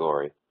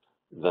category,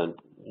 the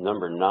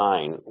number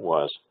 9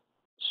 was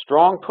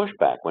strong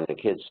pushback when the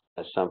kid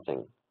says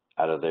something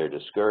out of their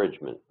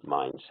discouragement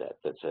mindset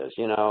that says,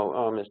 you know,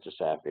 oh, Mr.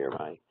 Saphier,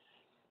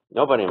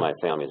 nobody in my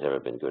family has ever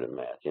been good at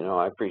math. You know,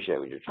 I appreciate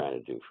what you're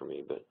trying to do for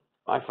me, but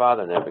my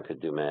father never could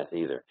do math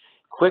either.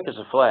 Quick as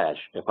a flash,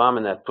 if I'm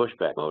in that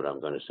pushback mode,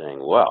 I'm going to say,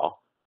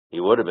 well,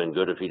 he would have been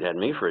good if he'd had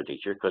me for a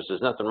teacher, because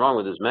there's nothing wrong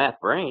with his math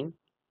brain.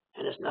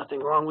 And there's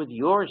nothing wrong with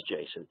yours,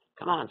 Jason.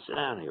 Come on, sit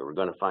down here. We're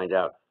going to find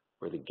out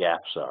where the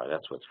gaps are.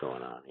 That's what's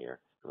going on here.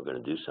 We're going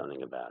to do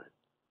something about it.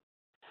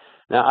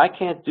 Now, I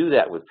can't do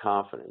that with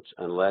confidence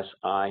unless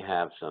I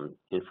have some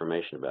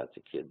information about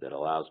the kid that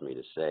allows me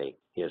to say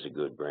he has a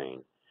good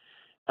brain.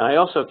 And I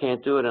also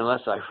can't do it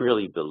unless I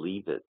really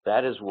believe it.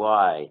 That is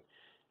why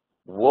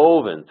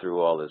woven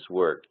through all this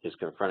work is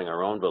confronting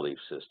our own belief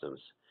systems.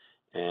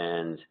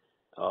 And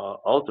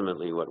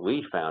ultimately, what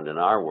we found in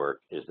our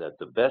work is that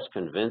the best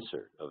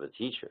convincer of a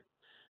teacher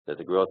that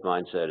the growth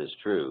mindset is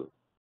true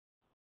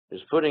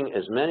is putting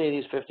as many of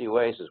these 50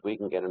 ways as we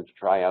can get them to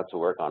try out to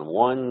work on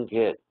one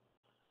kid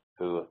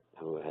who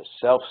has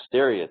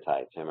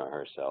self-stereotyped him or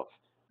herself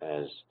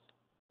as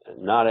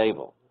not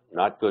able,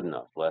 not good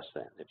enough, less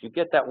than. If you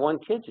get that one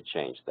kid to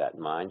change that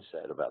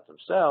mindset about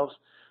themselves,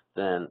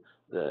 then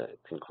the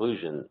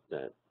conclusion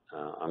that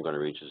I'm going to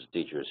reach as a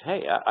teacher is,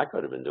 hey, I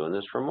could have been doing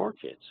this for more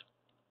kids.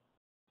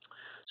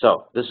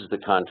 So this is the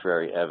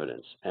contrary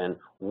evidence. And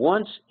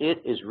once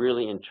it is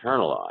really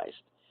internalized,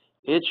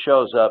 it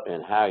shows up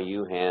in how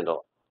you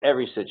handle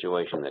every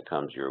situation that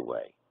comes your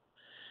way.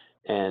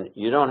 And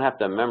you don't have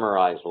to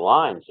memorize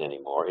lines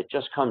anymore. It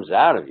just comes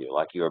out of you,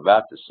 like you're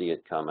about to see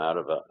it come out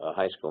of a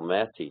high school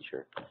math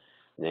teacher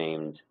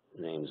named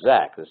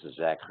Zach. This is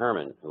Zach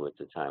Herman, who at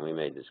the time we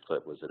made this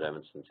clip was at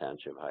Evanston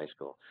Township High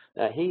School.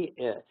 Now, he,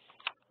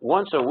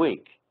 once a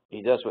week,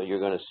 he does what you're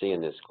going to see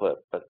in this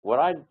clip. But what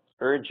I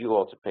urge you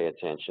all to pay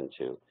attention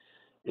to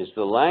is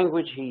the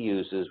language he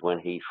uses when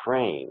he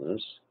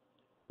frames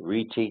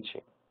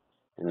reteaching.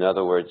 In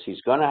other words,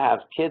 he's going to have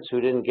kids who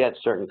didn't get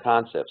certain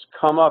concepts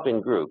come up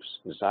in groups,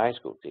 he's a high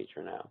school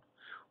teacher now,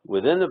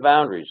 within the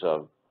boundaries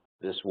of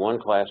this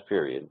one class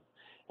period,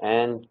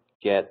 and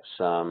get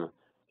some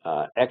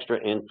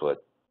extra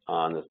input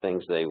on the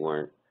things they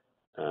weren't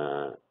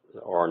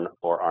or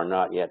are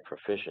not yet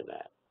proficient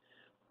at.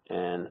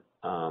 And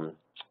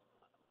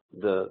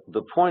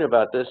the point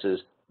about this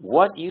is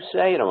what you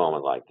say at a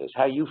moment like this,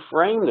 how you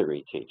frame the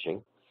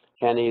reteaching,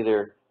 can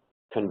either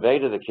convey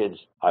to the kids,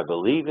 I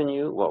believe in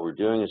you, what we're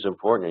doing is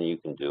important and you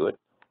can do it,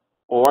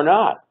 or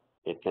not.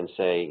 It can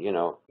say, you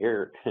know,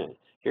 here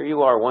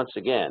you are once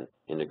again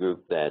in the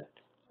group that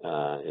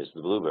is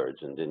the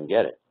Bluebirds and didn't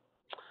get it.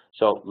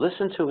 So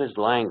listen to his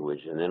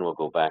language, and then we'll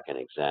go back and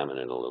examine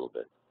it a little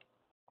bit.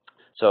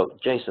 So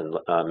Jason,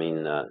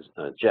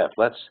 Jeff,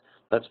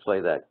 let's play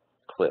that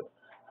clip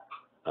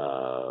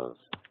of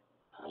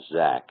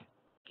Zach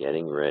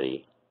getting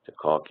ready to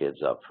call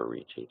kids up for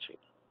reteaching.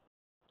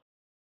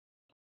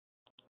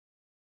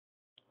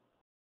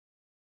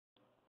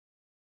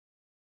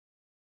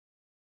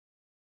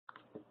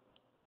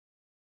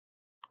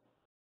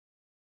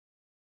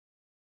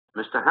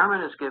 Mr.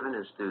 Herman has given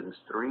his students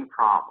 3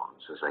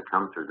 problems as they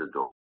come through the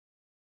door.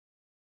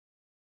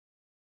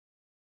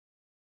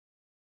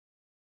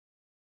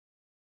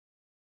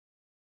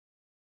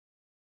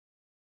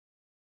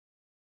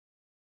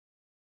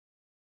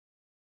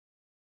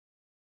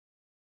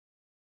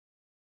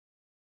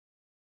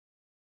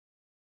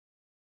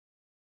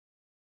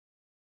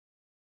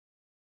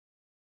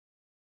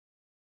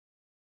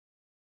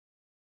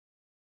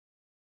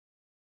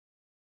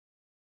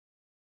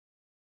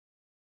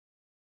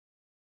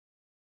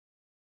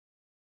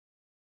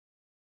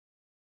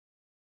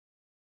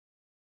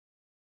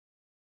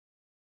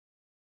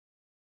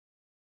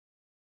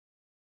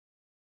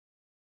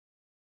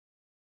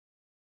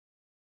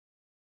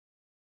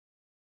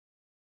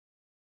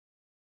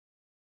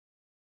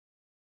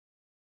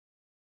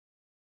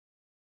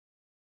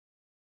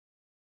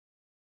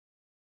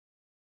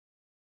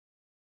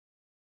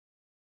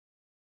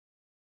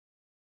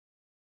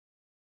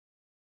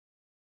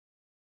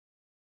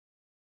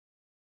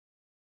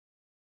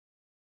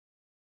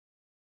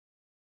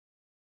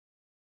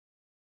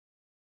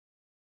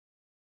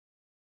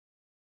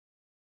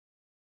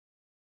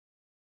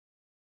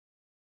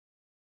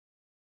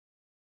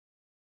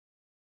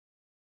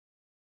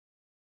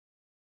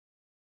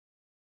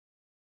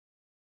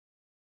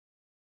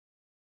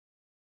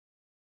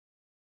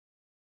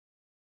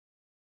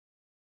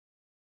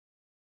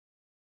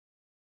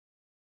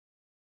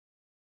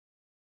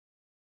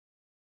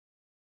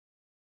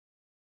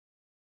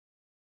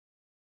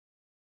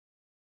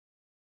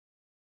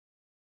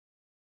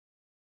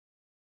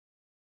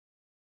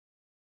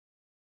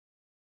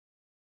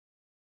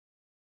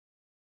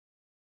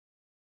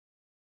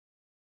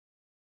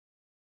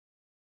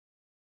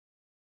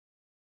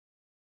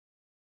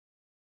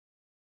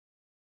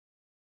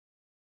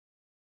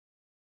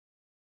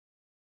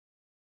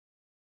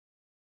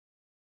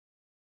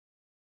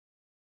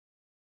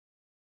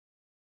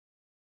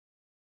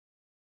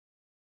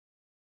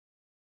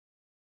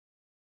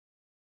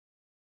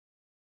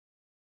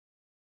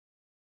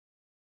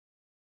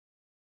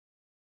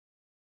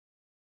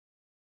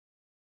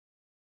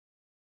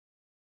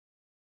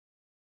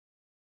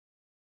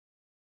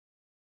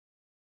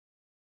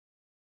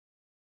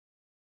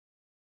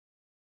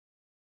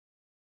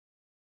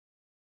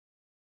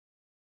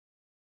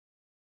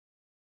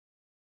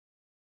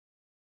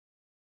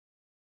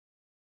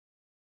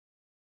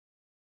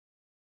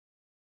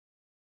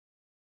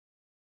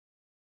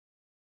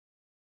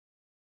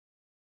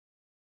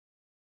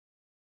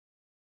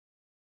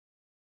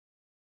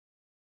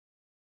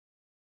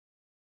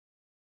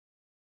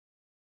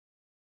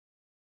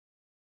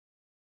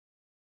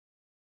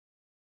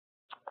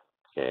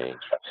 Okay.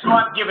 So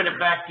I'm giving it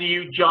back to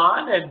you,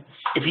 John, and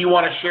if you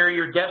want to share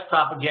your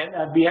desktop again,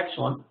 that'd be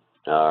excellent.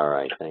 All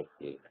right, thank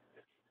you.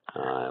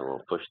 I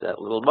will push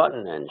that little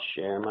button and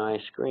share my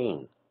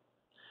screen.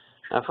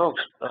 Now,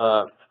 folks,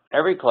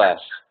 every class,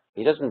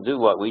 he doesn't do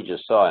what we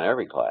just saw in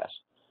every class.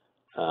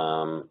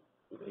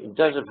 He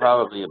does it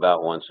probably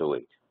about once a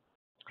week.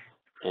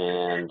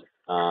 And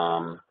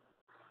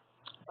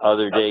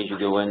other days you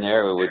go in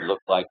there, it would look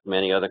like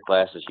many other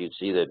classes you'd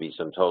see. There'd be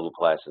some total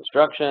class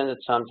instruction.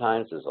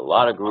 Sometimes there's a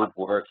lot of group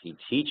work. He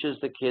teaches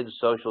the kids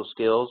social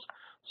skills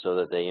so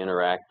that they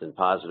interact in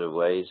positive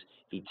ways.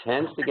 He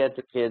tends to get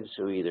the kids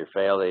who either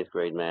failed 8th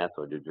grade math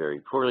or did very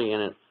poorly in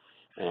it.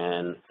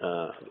 And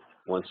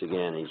once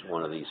again, he's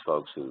one of these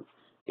folks who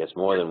gets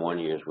more than 1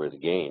 year's worth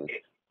of gain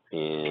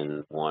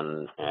in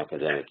one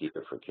academic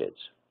year for kids.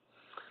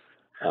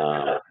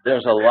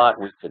 There's a lot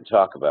we could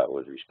talk about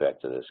with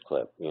respect to this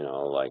clip, you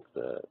know, like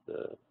the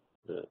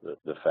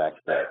fact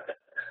that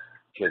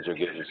kids are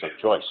given some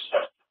choice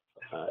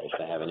if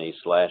they have an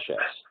A/S.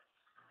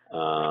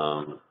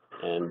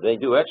 And they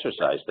do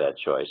exercise that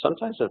choice,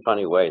 sometimes in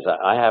funny ways.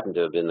 I happen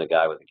to have been the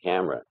guy with the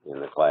camera in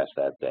the class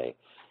that day.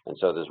 And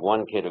so there's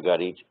one kid who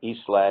got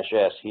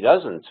E/S. He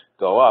doesn't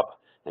go up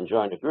and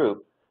join the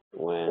group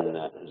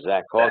when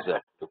Zach calls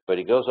that, but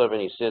he goes over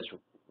and he sits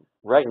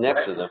right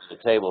next to them at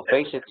the table,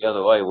 facing the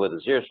other way with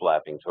his ears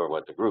flapping toward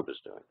what the group is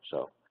doing.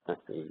 So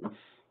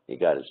he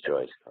got his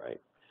choice, right?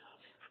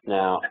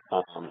 Now,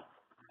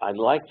 I'd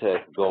like to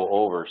go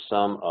over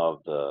some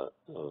of the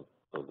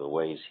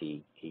ways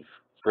he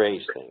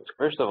phrased things.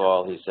 First of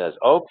all, he says,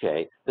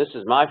 okay, this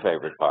is my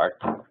favorite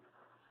part.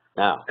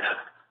 Now,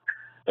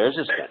 there's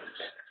his sentence.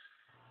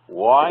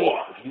 Why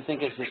do you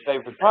think it's his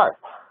favorite part?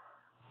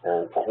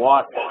 Or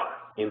what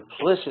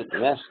implicit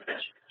message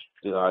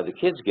are the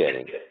kids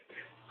getting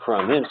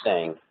from him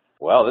saying,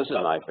 well, this is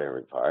my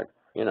favorite part?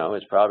 You know,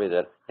 it's probably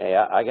that, hey,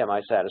 I get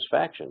my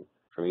satisfaction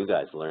from you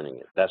guys learning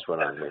it. That's what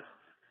I'm here.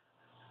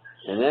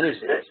 And then he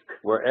says,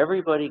 where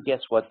everybody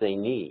gets what they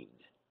need.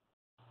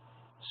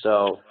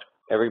 So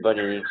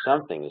everybody needs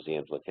something is the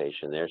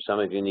implication there. Some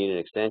of you need an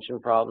extension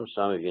problem.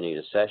 Some of you need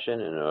a session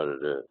in order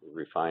to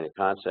refine a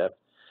concept.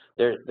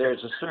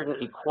 There's a certain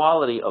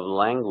equality of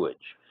language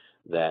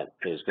that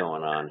is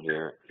going on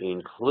here,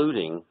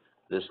 including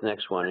this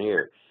next one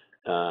here.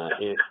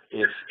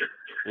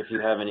 If you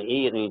have an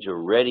E, it means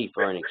you're ready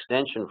for an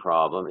extension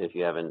problem. If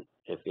you have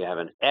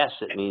an S,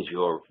 it means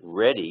you're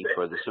ready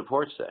for the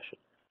support session.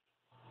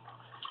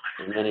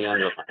 And then he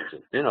underlines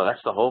it. You know,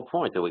 that's the whole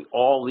point, that we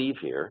all leave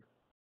here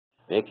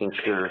making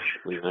sure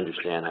we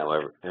understand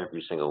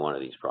every single one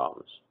of these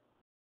problems.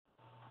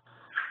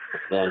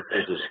 Then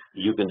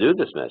you can do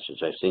this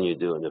message. I've seen you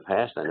do it in the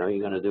past. I know you're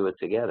going to do it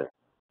together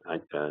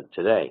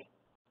today.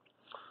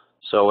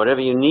 So whatever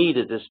you need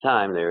at this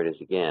time, there it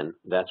is again,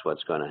 that's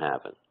what's going to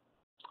happen.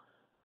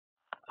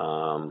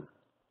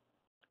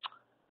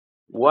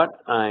 What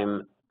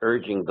I'm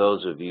urging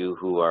those of you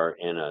who are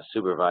in a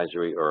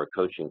supervisory or a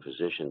coaching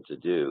position to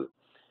do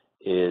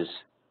is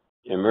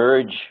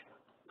emerge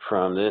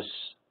from this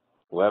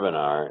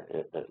webinar,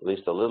 at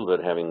least a little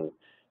bit having,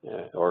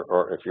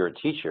 or if you're a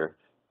teacher,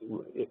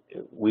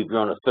 we've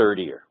grown a third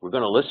ear. We're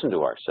going to listen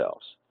to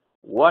ourselves.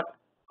 What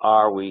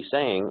are we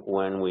saying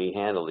when we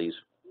handle these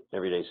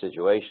everyday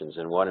situations,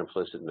 and what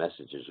implicit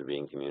messages are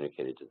being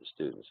communicated to the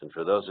students? And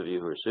for those of you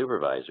who are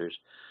supervisors,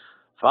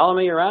 follow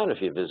me around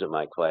if you visit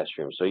my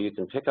classroom so you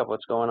can pick up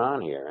what's going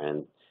on here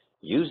and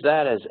use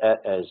that as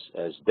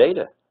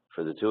data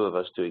for the two of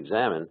us to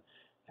examine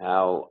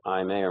how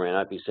I may or may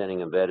not be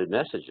sending embedded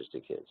messages to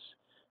kids.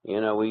 You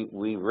know,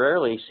 we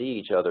rarely see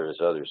each other as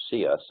others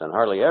see us, and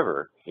hardly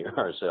ever hear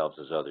ourselves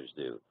as others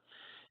do.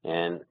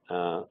 And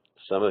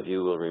some of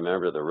you will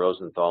remember the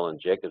Rosenthal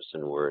and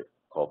Jacobson word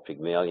called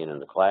Pygmalion in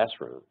the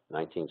Classroom,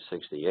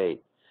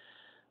 1968.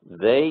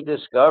 They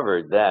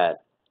discovered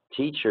that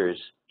teachers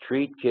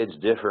treat kids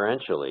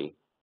differentially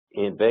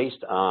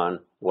based on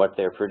what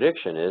their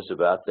prediction is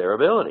about their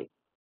ability.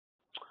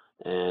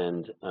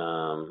 And,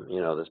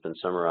 you know, that's been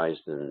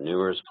summarized in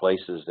numerous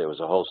places. There was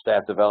a whole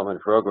staff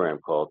development program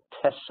called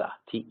TESA,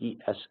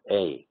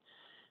 T-E-S-A.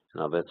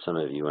 And I'll bet some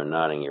of you are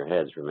nodding your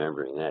heads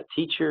remembering that.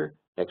 Teacher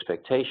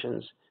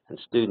expectations and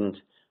student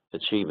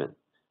achievement.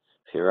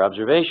 Peer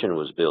observation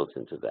was built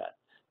into that,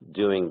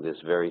 doing this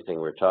very thing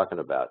we're talking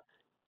about,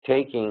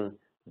 taking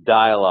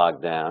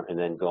dialogue down and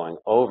then going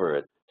over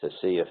it to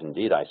see if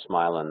indeed I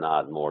smile and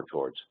nod more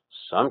towards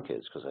some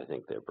kids because I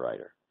think they're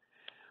brighter.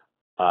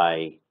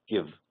 I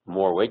give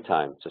more wait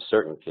time to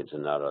certain kids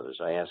and not others.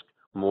 I ask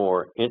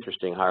more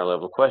interesting higher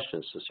level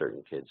questions to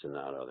certain kids and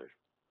not others.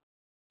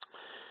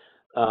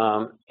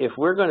 If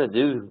we're going to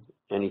do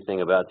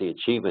anything about the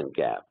achievement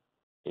gap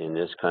in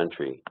this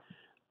country,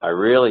 I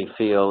really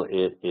feel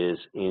it is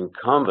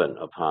incumbent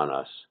upon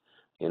us,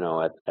 you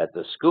know, at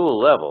the school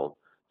level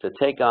to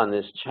take on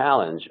this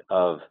challenge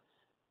of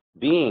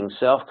being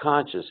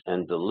self-conscious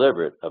and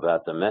deliberate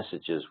about the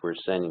messages we're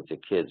sending to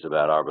kids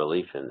about our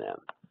belief in them.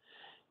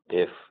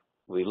 If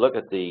we look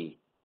at the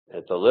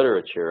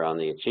literature on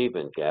the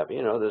achievement gap,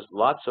 you know, there's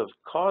lots of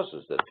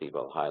causes that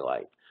people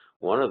highlight.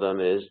 One of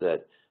them is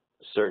that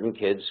certain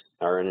kids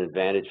are in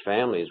advantaged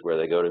families where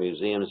they go to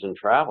museums and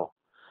travel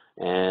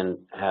and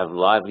have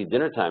lively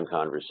dinner time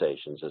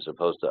conversations as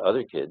opposed to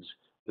other kids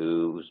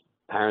whose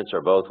parents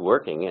are both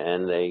working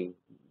and they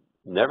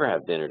never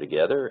have dinner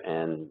together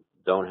and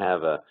don't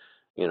have a,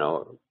 you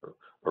know,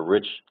 a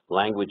rich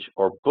language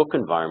or book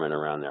environment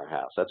around their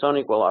house. That's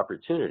unequal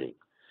opportunity.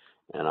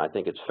 And I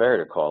think it's fair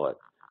to call it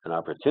an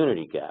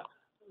opportunity gap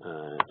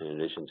in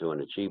addition to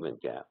an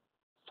achievement gap.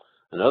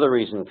 Another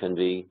reason can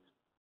be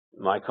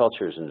my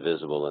culture is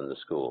invisible in the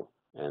school.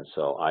 And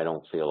so I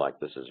don't feel like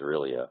this is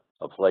really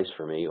a place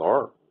for me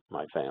or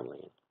my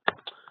family.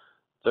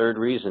 Third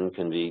reason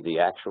can be the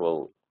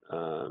actual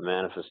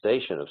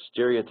manifestation of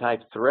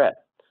stereotyped threat.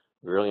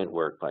 Brilliant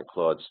work by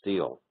Claude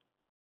Steele,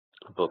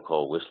 a book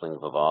called Whistling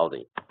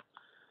Vivaldi.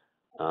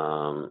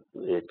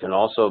 It can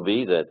also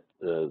be that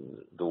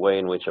the way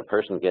in which a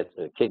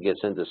kid gets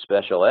into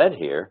special ed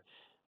here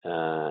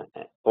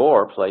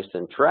or placed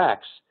in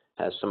tracks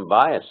has some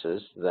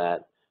biases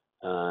that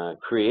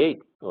create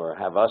or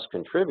have us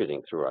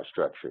contributing through our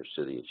structures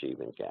to the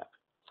achievement gap.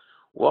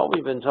 What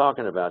we've been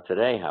talking about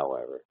today,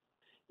 however,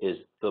 is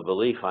the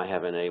belief I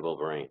have an able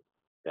brain,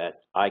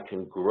 that I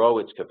can grow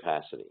its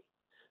capacity.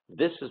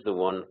 This is the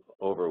one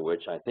over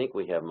which I think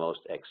we have most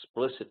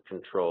explicit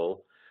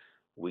control.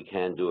 We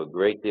can do a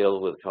great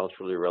deal with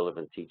culturally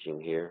relevant teaching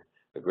here,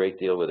 a great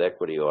deal with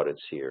equity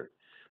audits here.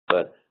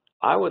 But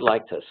I would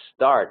like to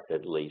start,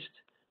 at least,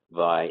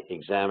 by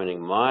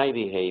examining my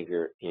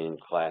behavior in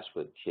class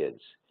with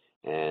kids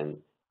and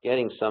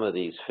getting some of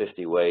these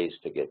 50 ways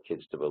to get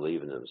kids to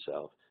believe in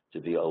themselves, to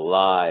be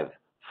alive,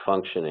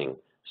 functioning,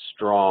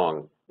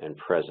 strong, and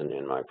present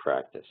in my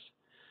practice.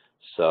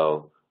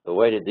 So the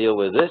way to deal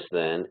with this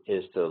then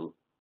is to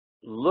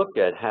look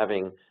at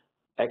having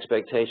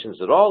expectations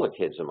that all the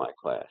kids in my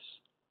class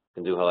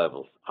can do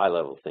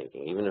high-level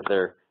thinking, even if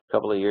they're a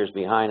couple of years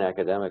behind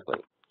academically.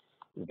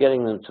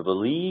 Getting them to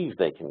believe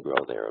they can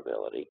grow their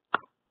ability,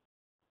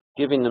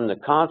 giving them the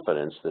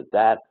confidence that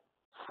that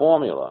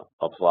formula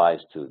applies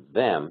to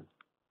them,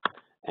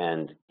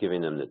 and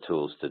giving them the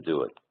tools to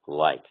do it,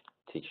 like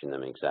teaching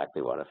them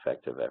exactly what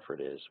effective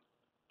effort is.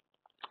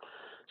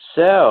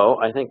 So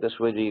I think this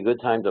would be a good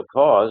time to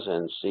pause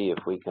and see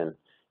if we can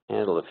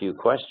handle a few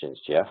questions,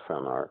 Jeff,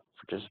 from our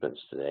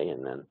participants today,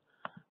 and then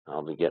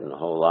I'll be getting a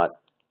whole lot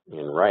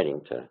in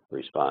writing to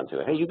respond to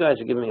it. Hey, you guys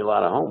are giving me a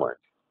lot of homework.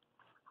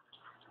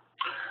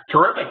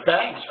 Terrific,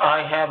 thanks.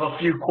 I have a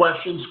few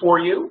questions for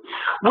you.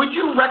 Would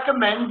you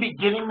recommend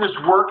beginning this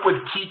work with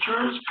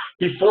teachers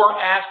before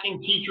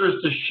asking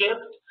teachers to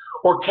shift,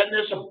 or can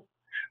this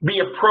be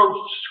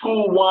approached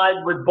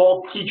school-wide with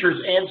both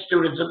teachers and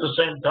students at the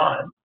same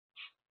time?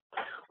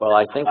 Well,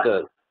 I think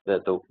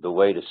that the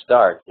way to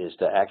start is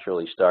to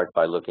actually start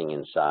by looking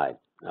inside.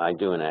 I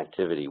do an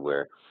activity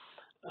where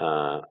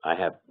I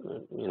have,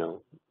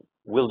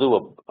 we'll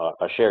do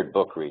a shared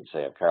book read,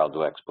 say, of Carol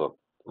Dweck's book,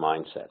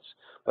 Mindsets.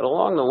 But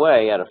along the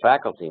way, at a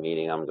faculty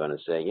meeting, I'm going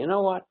to say, you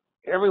know what?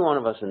 Every one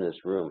of us in this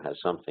room has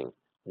something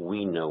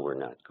we know we're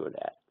not good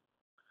at.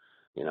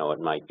 It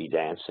might be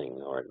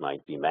dancing, or it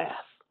might be math,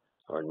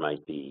 or it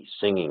might be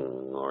singing,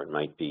 or it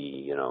might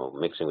be,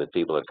 mixing with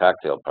people at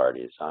cocktail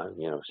parties.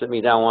 Sit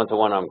me down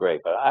one-to-one, I'm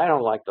great, but I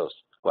don't like those.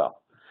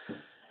 Well,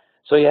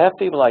 so you have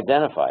people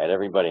identify it.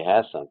 Everybody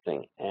has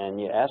something,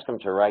 and you ask them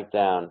to write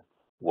down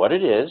what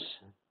it is.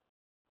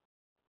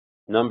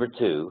 Number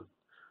two,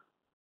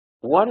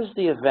 what is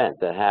the event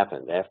that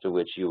happened after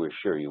which you were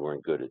sure you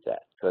weren't good at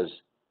that? Because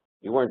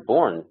you weren't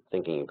born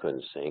thinking you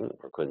couldn't sing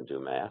or couldn't do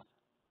math.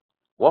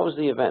 What was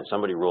the event?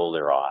 Somebody rolled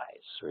their eyes,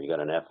 or you got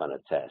an F on a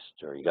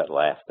test, or you got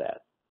laughed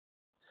at.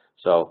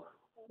 So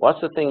what's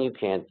the thing you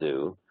can't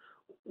do?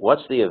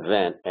 What's the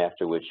event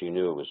after which you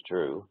knew it was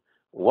true?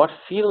 What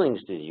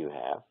feelings did you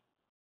have?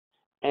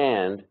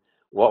 And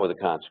what were the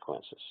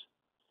consequences?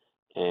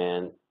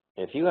 And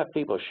if you have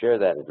people share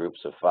that in groups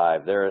of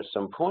 5, there are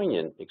some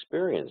poignant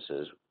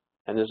experiences,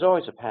 and there's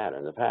always a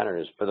pattern. The pattern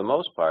is, for the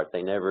most part,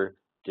 they never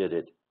did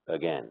it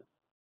again.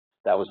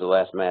 That was the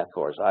last math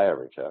course I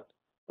ever took.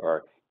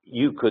 Or,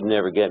 you could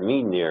never get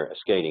me near a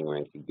skating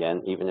rink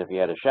again, even if you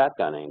had a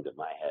shotgun aimed at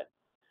my head.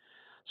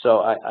 So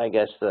I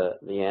guess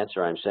the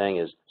answer I'm saying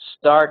is,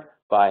 start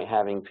by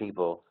having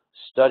people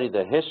study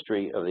the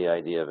history of the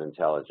idea of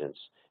intelligence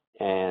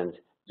and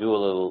do a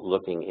little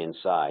looking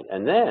inside.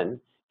 And then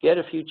get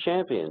a few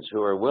champions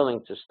who are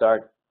willing to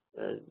start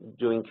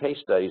doing case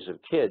studies of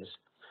kids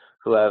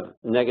who have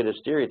negative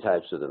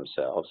stereotypes of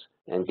themselves,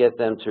 and get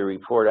them to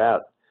report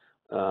out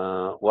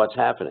what's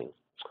happening.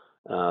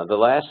 The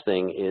last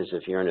thing is,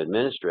 if you're an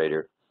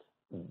administrator,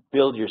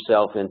 build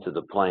yourself into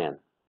the plan.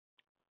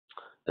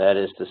 That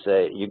is to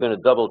say, you're going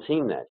to double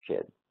team that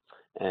kid,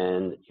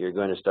 and you're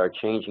going to start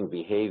changing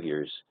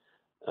behaviors.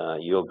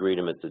 You'll greet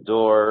them at the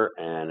door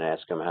and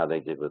ask them how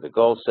they did with the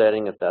goal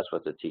setting, if that's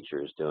what the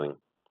teacher is doing.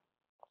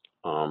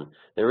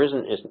 There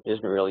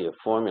isn't really a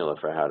formula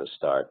for how to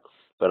start,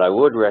 but I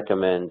would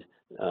recommend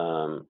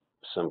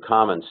some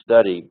common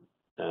study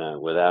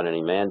without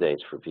any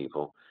mandates for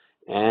people,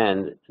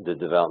 and the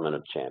development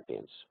of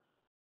champions.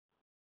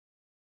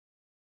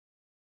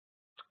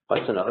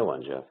 What's another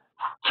one, Jeff?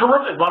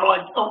 Terrific.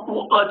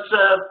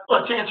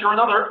 Let's answer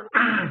another.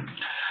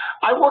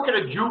 I work at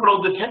a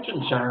juvenile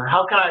detention center.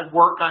 How can I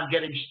work on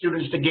getting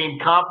students to gain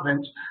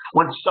confidence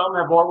when some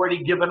have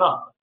already given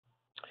up?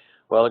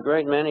 Well, a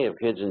great many of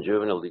kids in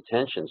juvenile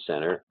detention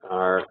center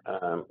are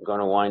going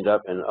to wind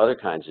up in other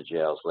kinds of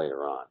jails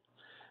later on.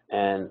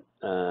 And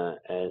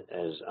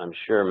as I'm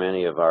sure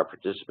many of our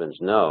participants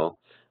know,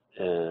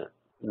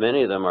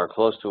 many of them are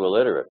close to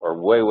illiterate or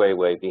way, way,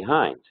 way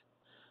behind.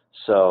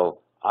 So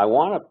I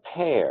want to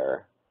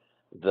pair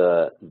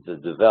the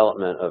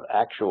development of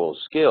actual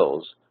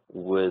skills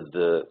with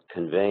the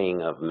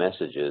conveying of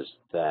messages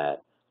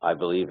that I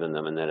believe in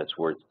them and that it's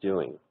worth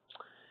doing.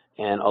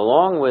 And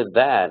along with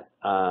that,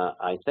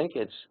 I think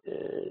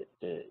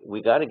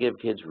we got to give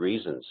kids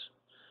reasons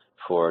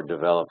for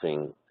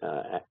developing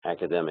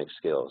academic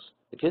skills.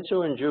 The kids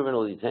who are in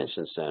juvenile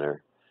detention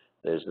center,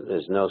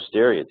 there's no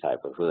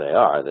stereotype of who they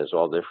are. There's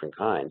all different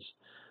kinds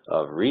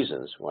of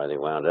reasons why they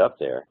wound up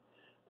there.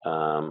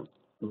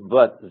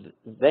 But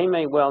they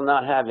may well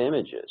not have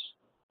images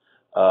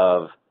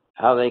of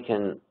how they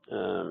can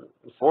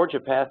forge a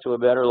path to a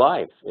better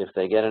life if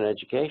they get an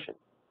education.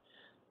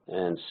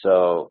 And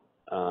so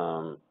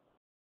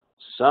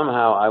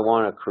somehow I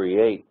want to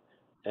create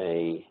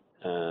a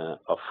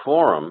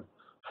forum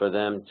for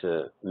them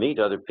to meet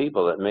other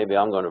people that maybe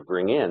I'm going to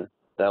bring in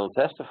that'll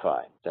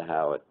testify to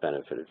how it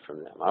benefited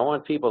from them. I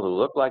want people who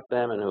look like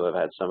them and who have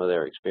had some of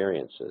their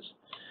experiences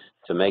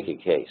to make a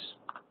case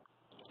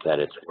that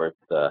it's worth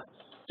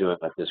doing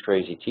like this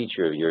crazy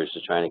teacher of yours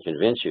is trying to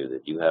convince you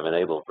that you have an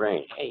able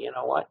brain. Hey, you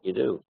know what? You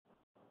do.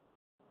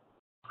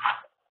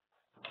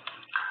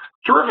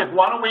 Terrific.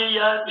 Why don't we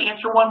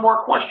answer one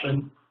more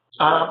question?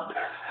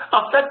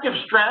 Effective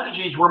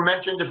strategies were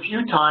mentioned a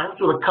few times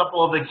with a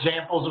couple of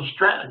examples of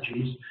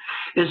strategies.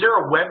 Is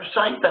there a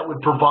website that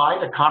would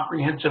provide a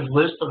comprehensive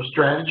list of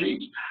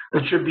strategies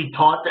that should be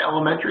taught to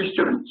elementary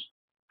students?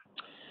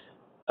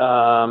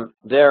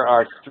 There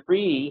are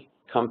 3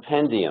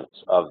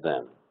 compendiums of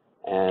them,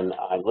 and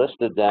I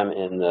listed them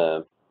in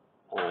the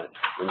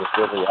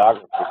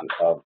bibliography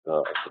of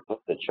the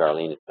book that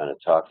Charlene is going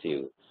to talk to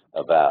you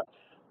about.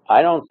 I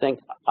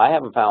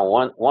haven't found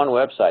one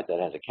website that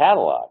has a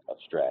catalog of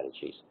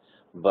strategies,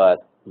 but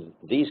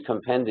these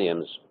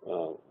compendiums,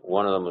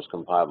 one of them was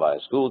compiled by a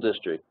school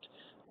district,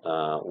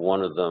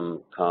 one of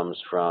them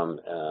comes from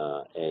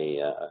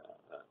a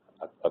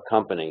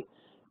company,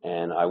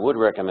 and I would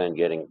recommend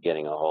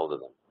getting a hold of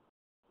them.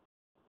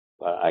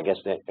 But I guess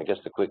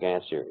the quick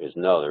answer is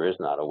no, there is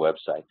not a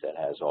website that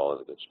has all of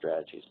the good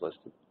strategies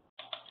listed.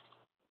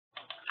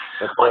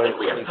 Well, I think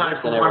we have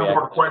time for one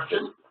more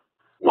question.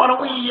 Why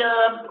don't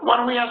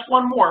we ask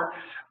one more?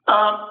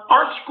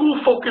 Our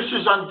school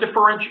focuses on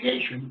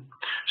differentiation.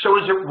 So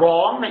is it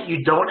wrong that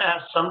you don't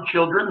ask some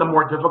children the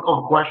more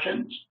difficult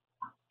questions?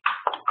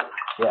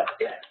 Yeah.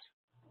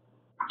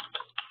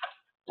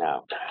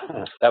 Now,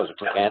 that was a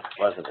quick answer,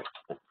 wasn't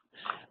it?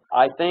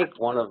 I think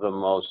one of the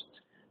most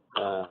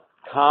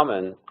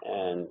common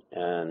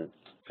and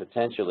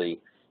potentially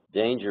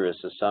dangerous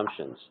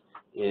assumptions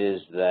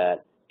is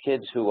that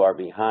kids who are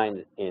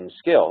behind in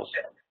skills,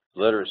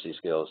 literacy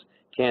skills,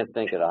 can't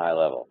think at a high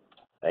level.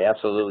 They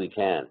absolutely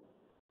can.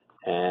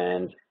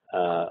 And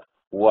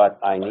what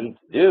I need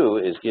to do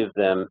is give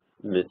them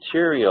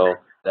material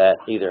that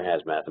either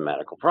has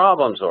mathematical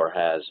problems or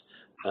has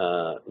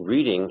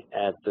reading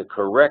at the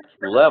correct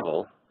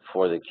level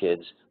for the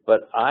kids.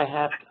 But I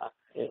have to,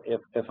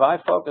 if I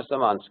focus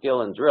them on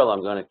skill and drill,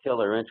 I'm going to kill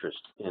their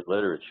interest in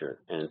literature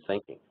and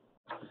thinking.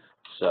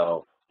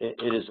 So it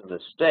is a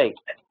mistake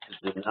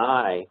to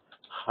deny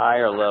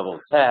higher level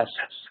tests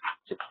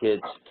to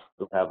kids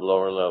who have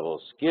lower level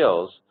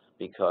skills,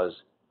 because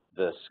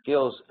the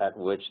skills at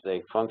which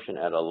they function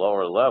at a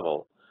lower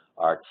level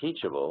are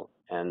teachable,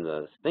 and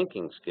the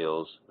thinking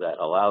skills that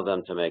allow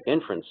them to make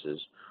inferences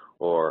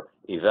or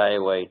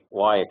evaluate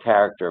why a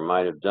character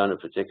might have done a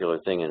particular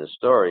thing in a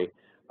story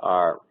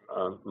are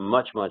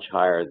much, much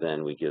higher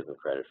than we give them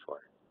credit for.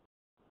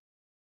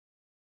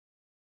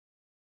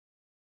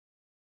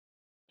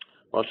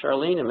 Well,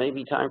 Charlene, it may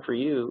be time for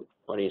you.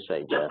 What do you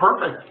say, Jeff? Yeah,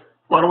 perfect.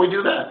 Why don't we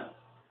do that?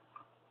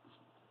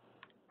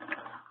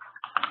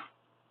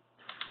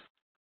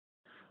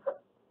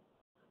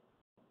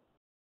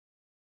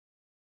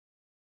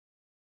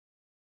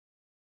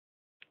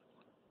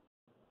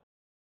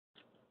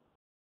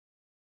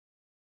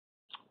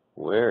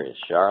 Where is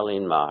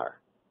Charlene Maher?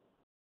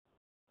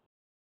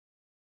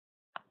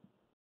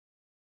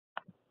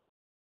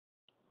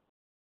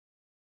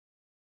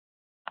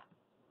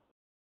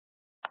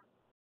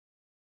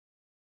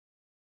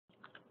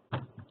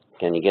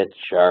 Can you get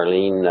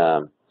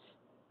Charlene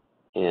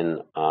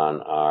in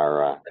on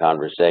our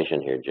conversation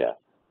here, Jeff?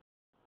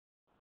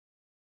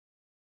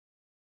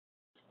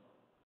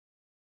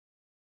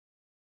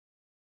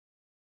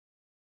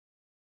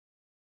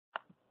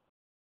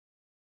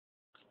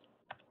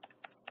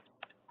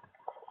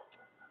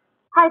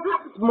 Hi,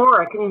 this is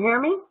Maura. Can you hear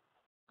me?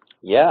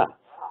 Yeah.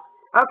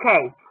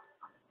 Okay.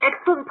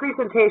 Excellent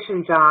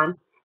presentation, John.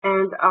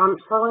 And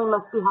Charlene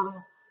must be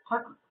having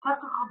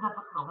technical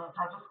difficulties.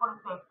 I just want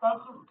to say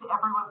thank you to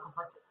everyone for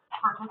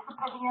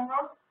participating in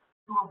this.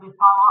 There will be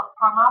follow-up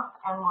from us,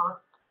 and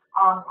we're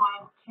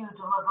going to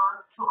deliver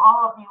to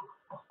all of you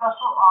a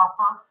special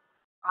offer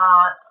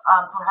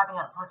for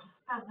having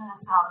participated in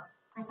this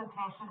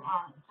presentation,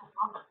 and just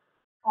look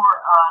for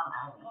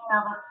that's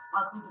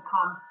likely to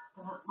come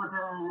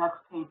within the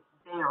next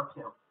day or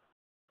two.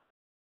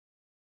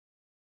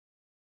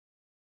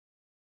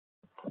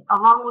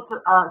 Along with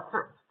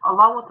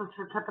the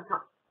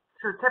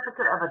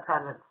certificate of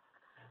attendance.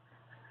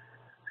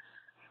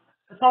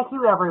 Thank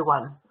you,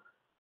 everyone.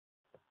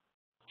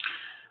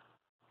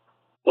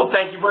 Well,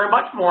 thank you very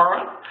much,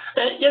 Maura.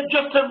 Yeah,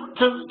 just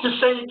to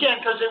say again,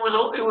 because it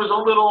was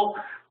a little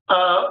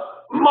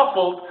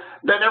muffled,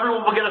 that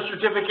everyone will get a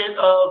certificate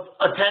of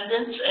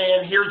attendance,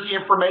 and here's the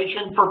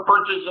information for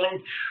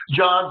purchasing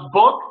John's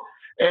book,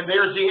 and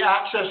there's the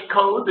access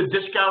code, the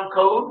discount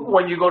code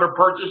when you go to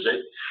purchase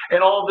it,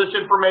 and all of this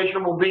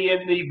information will be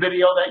in the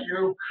video that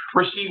you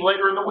receive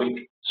later in the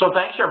week. So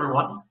thanks,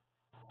 everyone.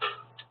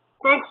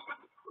 Thanks,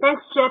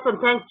 Jeff, and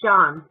thanks,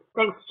 John.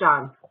 Thanks,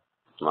 John.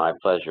 My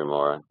pleasure,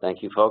 Maura.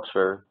 Thank you, folks,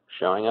 for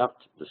showing up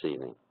this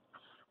evening.